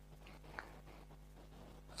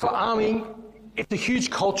 For Army, it's a huge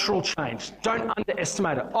cultural change. Don't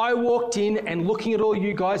underestimate it. I walked in and looking at all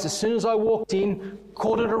you guys, as soon as I walked in,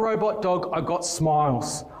 called it a robot dog, I got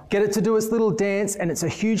smiles. Get it to do its little dance, and it's a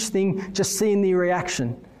huge thing just seeing the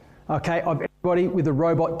reaction, okay, of everybody with a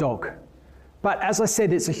robot dog. But as I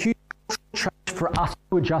said, it's a huge change for us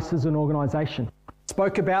to adjust as an organisation.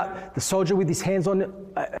 Spoke about the soldier with his hands on,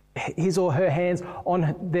 his or her hands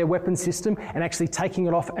on their weapon system and actually taking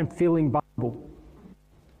it off and feeling vulnerable.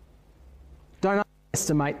 Don't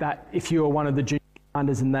underestimate that if you are one of the junior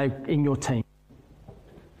commanders in your team.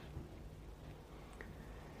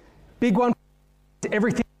 Big one,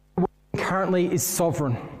 everything currently is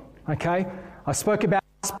sovereign, okay? I spoke about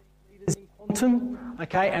us being leaders in quantum,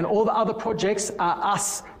 okay? And all the other projects are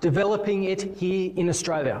us developing it here in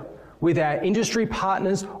Australia with our industry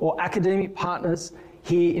partners or academic partners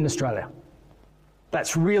here in Australia.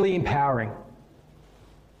 That's really empowering.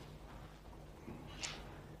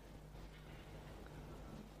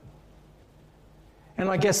 And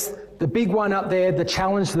I guess the big one up there, the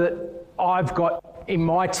challenge that I've got in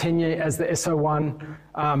my tenure as the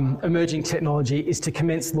SO1 emerging technology is to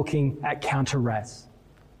commence looking at counter RAS.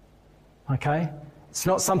 Okay? It's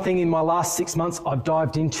not something in my last 6 months I've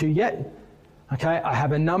dived into yet. Okay? I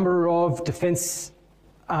have a number of defence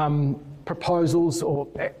proposals or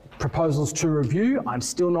proposals to review. I'm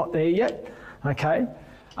still not there yet. Okay?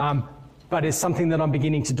 But it's something that I'm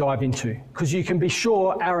beginning to dive into because you can be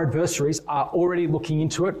sure our adversaries are already looking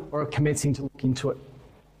into it or are commencing to look into it.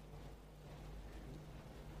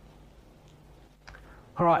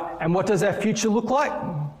 All right, and what does our future look like?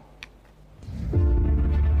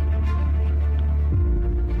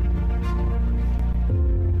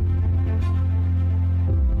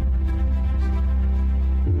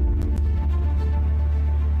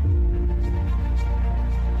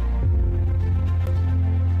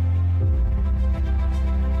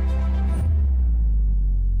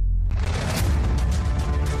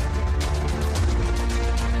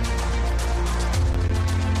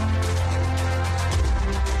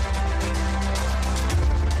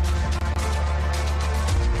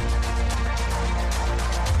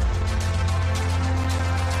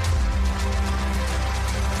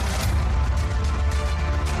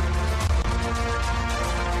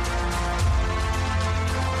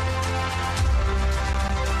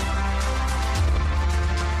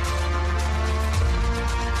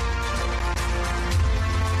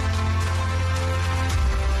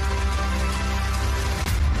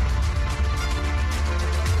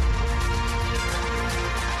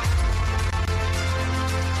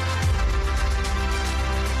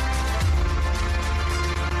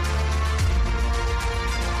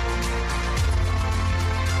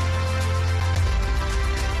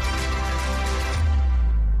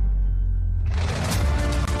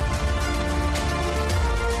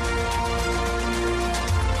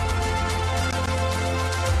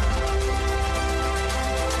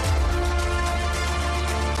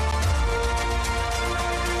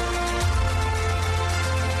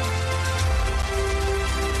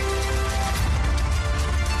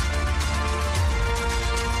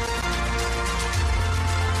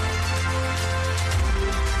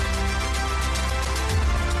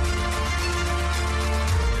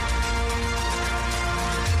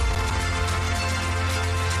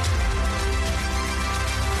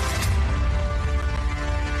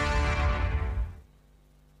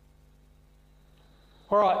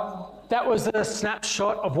 All right, that was a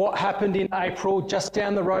snapshot of what happened in April just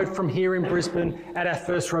down the road from here in Brisbane at our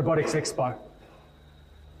first Robotics Expo.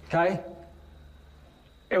 Okay?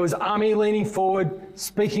 It was Army leaning forward,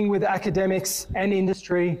 speaking with academics and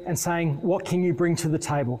industry and saying, what can you bring to the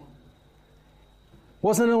table? It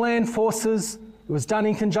wasn't a land forces, it was done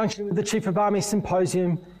in conjunction with the Chief of Army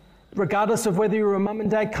Symposium. Regardless of whether you're a mum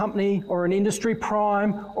and dad company or an industry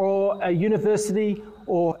prime or a university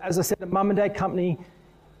or, as I said, a mum and dad company,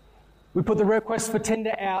 we put the request for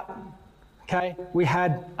tender out, okay? We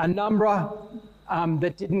had a number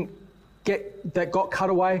that got cut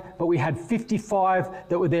away, but we had 55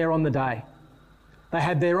 that were there on the day. They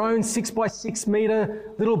had their own 6x6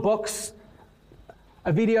 metre little box,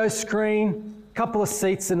 a video screen, a couple of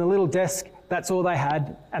seats and a little desk. That's all they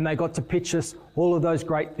had, and they got to pitch us all of those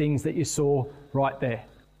great things that you saw right there,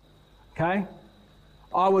 okay?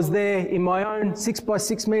 I was there in my own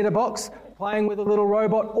 6x6 metre box, playing with a little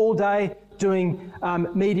robot all day, doing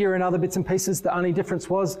media and other bits and pieces. The only difference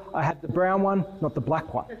was I had the brown one, not the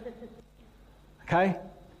black one, okay?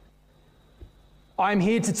 I'm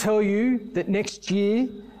here to tell you that next year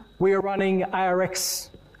we are running ARX,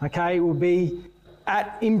 okay? We'll be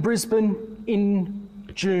in Brisbane in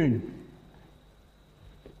June,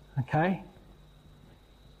 okay?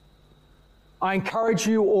 I encourage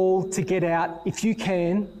you all to get out, if you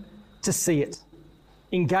can, to see it.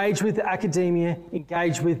 Engage with academia,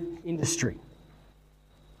 engage with industry.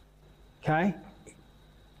 Okay?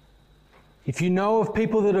 If you know of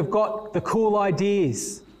people that have got the cool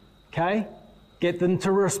ideas, okay, get them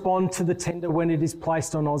to respond to the tender when it is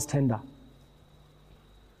placed on AusTender.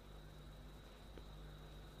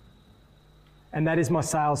 And that is my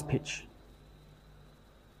sales pitch.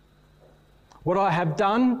 What I have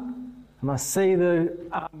done, and I see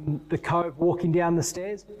the cove walking down the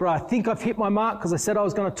stairs, but I think I've hit my mark because I said I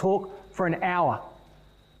was going to talk for an hour.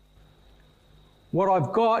 What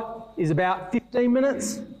I've got is about 15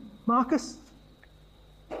 minutes, Marcus?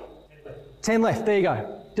 10 left, there you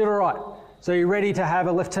go. Did all right. So you're ready to have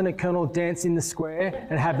a Lieutenant Colonel dance in the square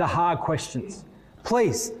and have the hard questions.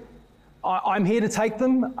 Please, I'm here to take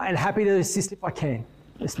them and happy to assist if I can.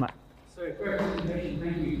 Yes, mate. So, great presentation,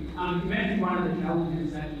 thank you. You mentioned one of the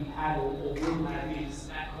challenges that you had or will have is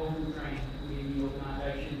that cultural training within the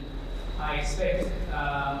organisation. I expect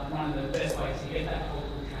one of the best ways to get that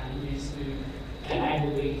cultural training is to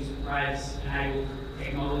enable these RAS enabled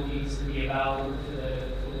technologies to be available to the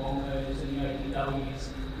Wonkos and the OTWs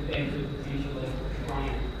for them to potentially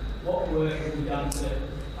train. What work have you done to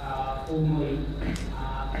formally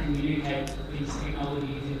communicate these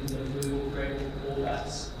technologies into the Google, Red Bull, all that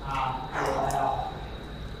to allow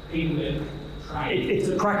people to train? It's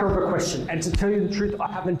a cracker of a question. And to tell you the truth,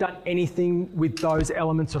 I haven't done anything with those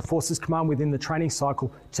elements of Forces Command within the training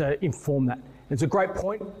cycle to inform that. It's a great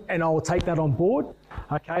point, and I will take that on board.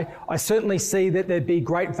 Okay, I certainly see that there'd be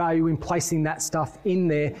great value in placing that stuff in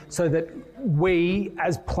there so that we,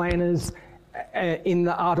 as planners in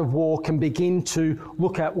the art of war, can begin to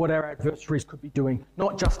look at what our adversaries could be doing,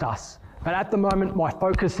 not just us. But at the moment, my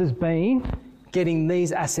focus has been getting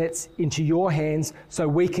these assets into your hands so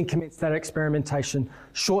we can commence that experimentation,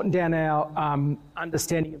 shorten down our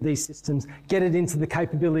understanding of these systems, get it into the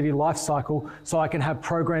capability life cycle so I can have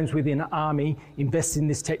programs within Army invest in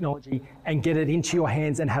this technology and get it into your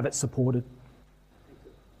hands and have it supported.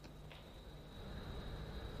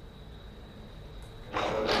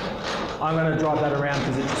 I'm going to drive that around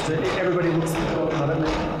because everybody looks at the I don't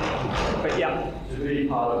know. But yeah. To be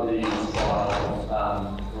part of these trials,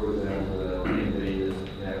 for example, the PMV,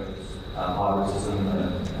 hybrid system,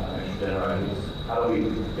 next generators, how do we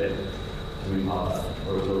get to be part of that?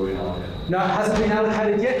 Or is it already allocated? No, it hasn't been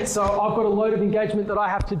allocated yet. So I've got a load of engagement that I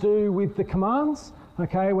have to do with the commands,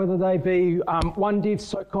 okay, whether they be 1DIV,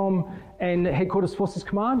 SOCOM, and Headquarters Forces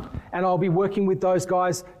Command, and I'll be working with those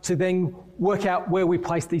guys to then work out where we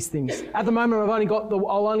place these things. At the moment,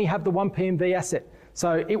 I'll only have the one PMV asset.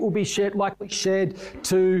 So it will be likely shared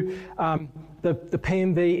to the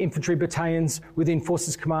PMV infantry battalions within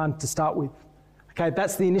Forces Command to start with. Okay,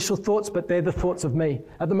 that's the initial thoughts, but they're the thoughts of me.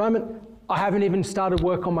 At the moment, I haven't even started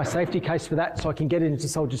work on my safety case for that, so I can get it into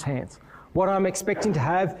soldiers' hands. What I'm expecting to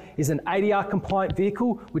have is an ADR compliant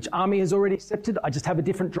vehicle, which Army has already accepted. I just have a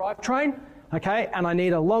different drivetrain, okay? And I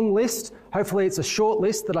need a long list. Hopefully it's a short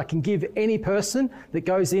list that I can give any person that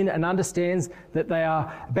goes in and understands that they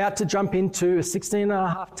are about to jump into a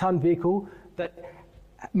 16.5 ton vehicle that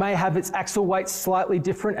may have its axle weight slightly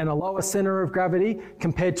different and a lower center of gravity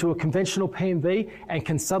compared to a conventional PMV and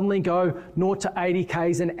can suddenly go 0 to 80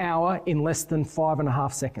 Ks an hour in less than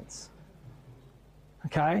 5.5 seconds,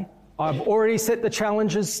 okay? I've already set the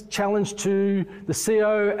challenge to the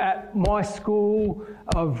CO at my school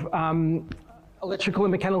of electrical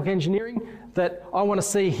and mechanical engineering that I want to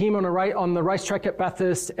see him on the racetrack at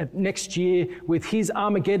Bathurst next year with his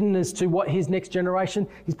Armageddon as to what his next generation.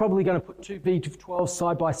 He's probably going to put two V12s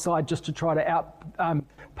side by side just to try to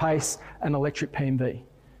outpace an electric PMV.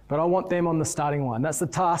 But I want them on the starting line. That's the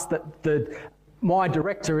task that my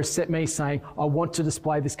director has set me, saying I want to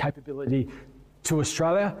display this capability to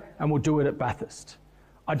Australia, and we'll do it at Bathurst.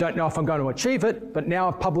 I don't know if I'm going to achieve it, but now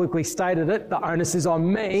I've publicly stated it, the onus is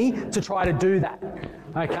on me to try to do that,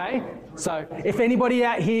 okay? So if anybody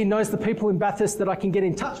out here knows the people in Bathurst that I can get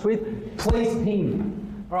in touch with, please ping me.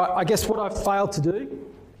 All right, I guess what I've failed to do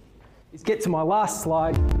is get to my last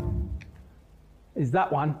slide, is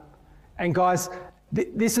that one. And guys,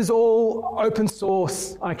 this is all open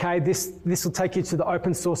source, okay? This will take you to the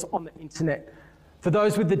open source on the internet. For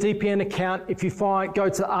those with the DPN account, if you go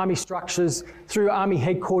to Army structures, through Army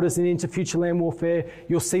headquarters and into Future Land Warfare,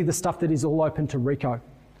 you'll see the stuff that is all open to RICO,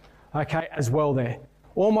 okay, as well there.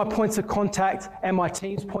 All my points of contact and my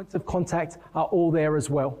team's points of contact are all there as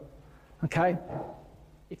well, okay?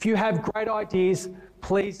 If you have great ideas,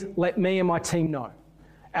 please let me and my team know.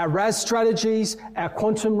 Our RAS strategies, our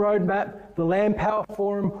quantum roadmap, the Land Power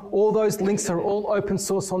Forum, all those links are all open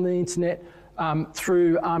source on the internet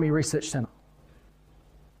through Army Research Centre.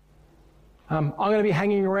 I'm going to be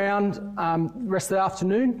hanging around the rest of the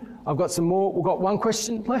afternoon. I've got some more. We've got one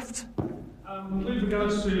question left. With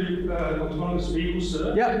regards to autonomous vehicles,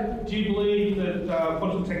 sir, Yep. do you believe that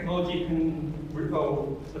quantum technology can,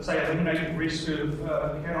 let's say, eliminate the risk of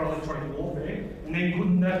counter-electronic warfare? And then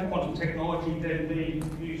couldn't that quantum technology then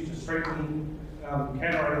be used to strengthen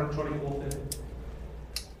counter-electronic warfare?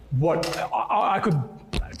 I could,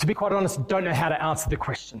 to be quite honest, don't know how to answer the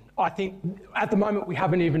question. I think at the moment we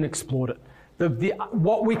haven't even explored it.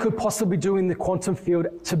 What we could possibly do in the quantum field,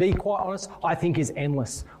 to be quite honest, I think is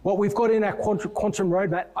endless. What we've got in our quantum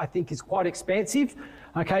roadmap, I think, is quite expansive.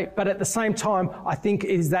 Okay, but at the same time, I think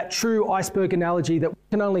is that true iceberg analogy that we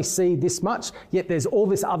can only see this much, yet there's all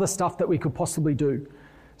this other stuff that we could possibly do.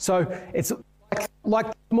 So it's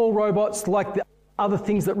like small robots, like the other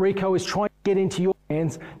things that Rico is trying to get into your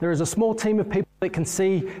hands. There is a small team of people that can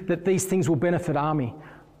see that these things will benefit Army.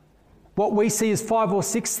 What we see is 5 or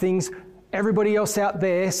 6 things. Everybody else out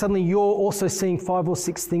there, suddenly you're also seeing 5 or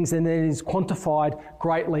 6 things, and it is quantified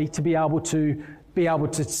greatly to be able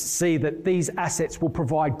to see that these assets will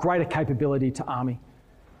provide greater capability to Army.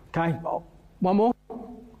 Okay, one more?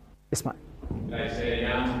 Yes, mate.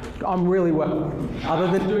 I'm really well. Other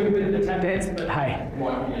than doing a bit of the tap dance, but hey.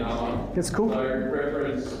 Might be another one. That's cool. So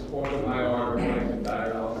reference quantum AI robotics and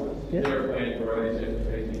data analysis. Is there a plan to grow these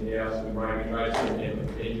expertise in-house and bring trades and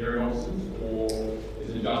engineering officers, or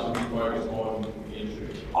is it just focused on the industry?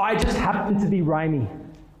 I just happen to be Rami,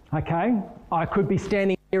 okay? I could be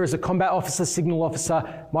standing here as a combat officer, signal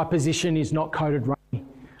officer. My position is not coded Rami,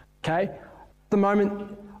 okay? At the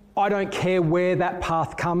moment, I don't care where that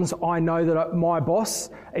path comes. I know that my boss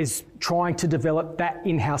is trying to develop that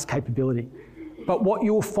in-house capability. But what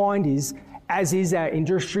you'll find is, as is our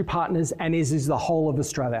industry partners and as is the whole of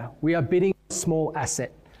Australia, we are bidding a small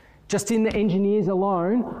asset. Just in the engineers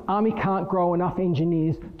alone, Army can't grow enough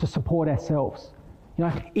engineers to support ourselves. You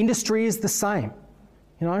know, industry is the same.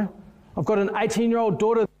 You know, I've got an 18-year-old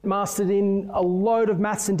daughter that mastered in a load of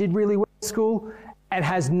maths and did really well at school and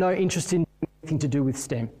has no interest in anything to do with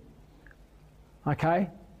STEM. Okay?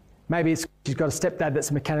 Maybe it's she's got a stepdad that's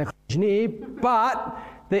a mechanical engineer, but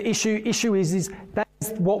the issue is that's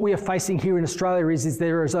what we are facing here in Australia is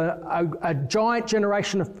there is a giant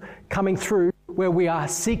generation of coming through where we are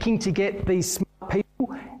seeking to get these smart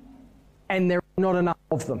people and there are not enough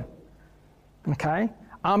of them. Okay?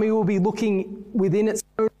 Army will be looking within its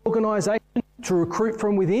own organisation to recruit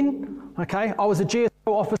from within. Okay? I was a GSO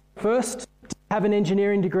officer first, to have an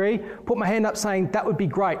engineering degree, put my hand up saying that would be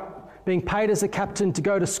great. Being paid as a captain to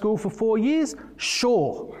go to school for 4 years?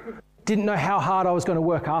 Sure. Didn't know how hard I was going to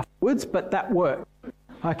work afterwards, but that worked.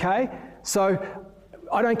 Okay? So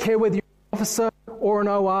I don't care whether you're an officer or an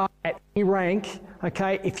OR at any rank,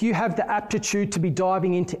 okay? If you have the aptitude to be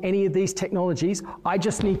diving into any of these technologies, I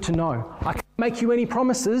just need to know. I can't make you any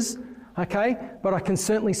promises, okay? But I can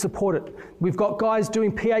certainly support it. We've got guys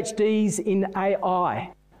doing PhDs in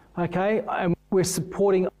AI, okay? And we're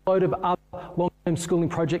supporting a load of other long-term schooling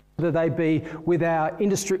projects, whether they be with our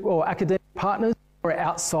industry or academic partners or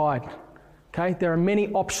outside. Okay, there are many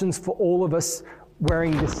options for all of us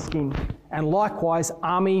wearing this skin. And likewise,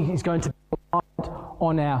 Army is going to be reliant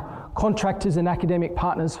on our contractors and academic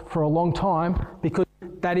partners for a long time because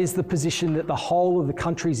that is the position that the whole of the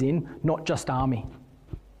country's in, not just Army.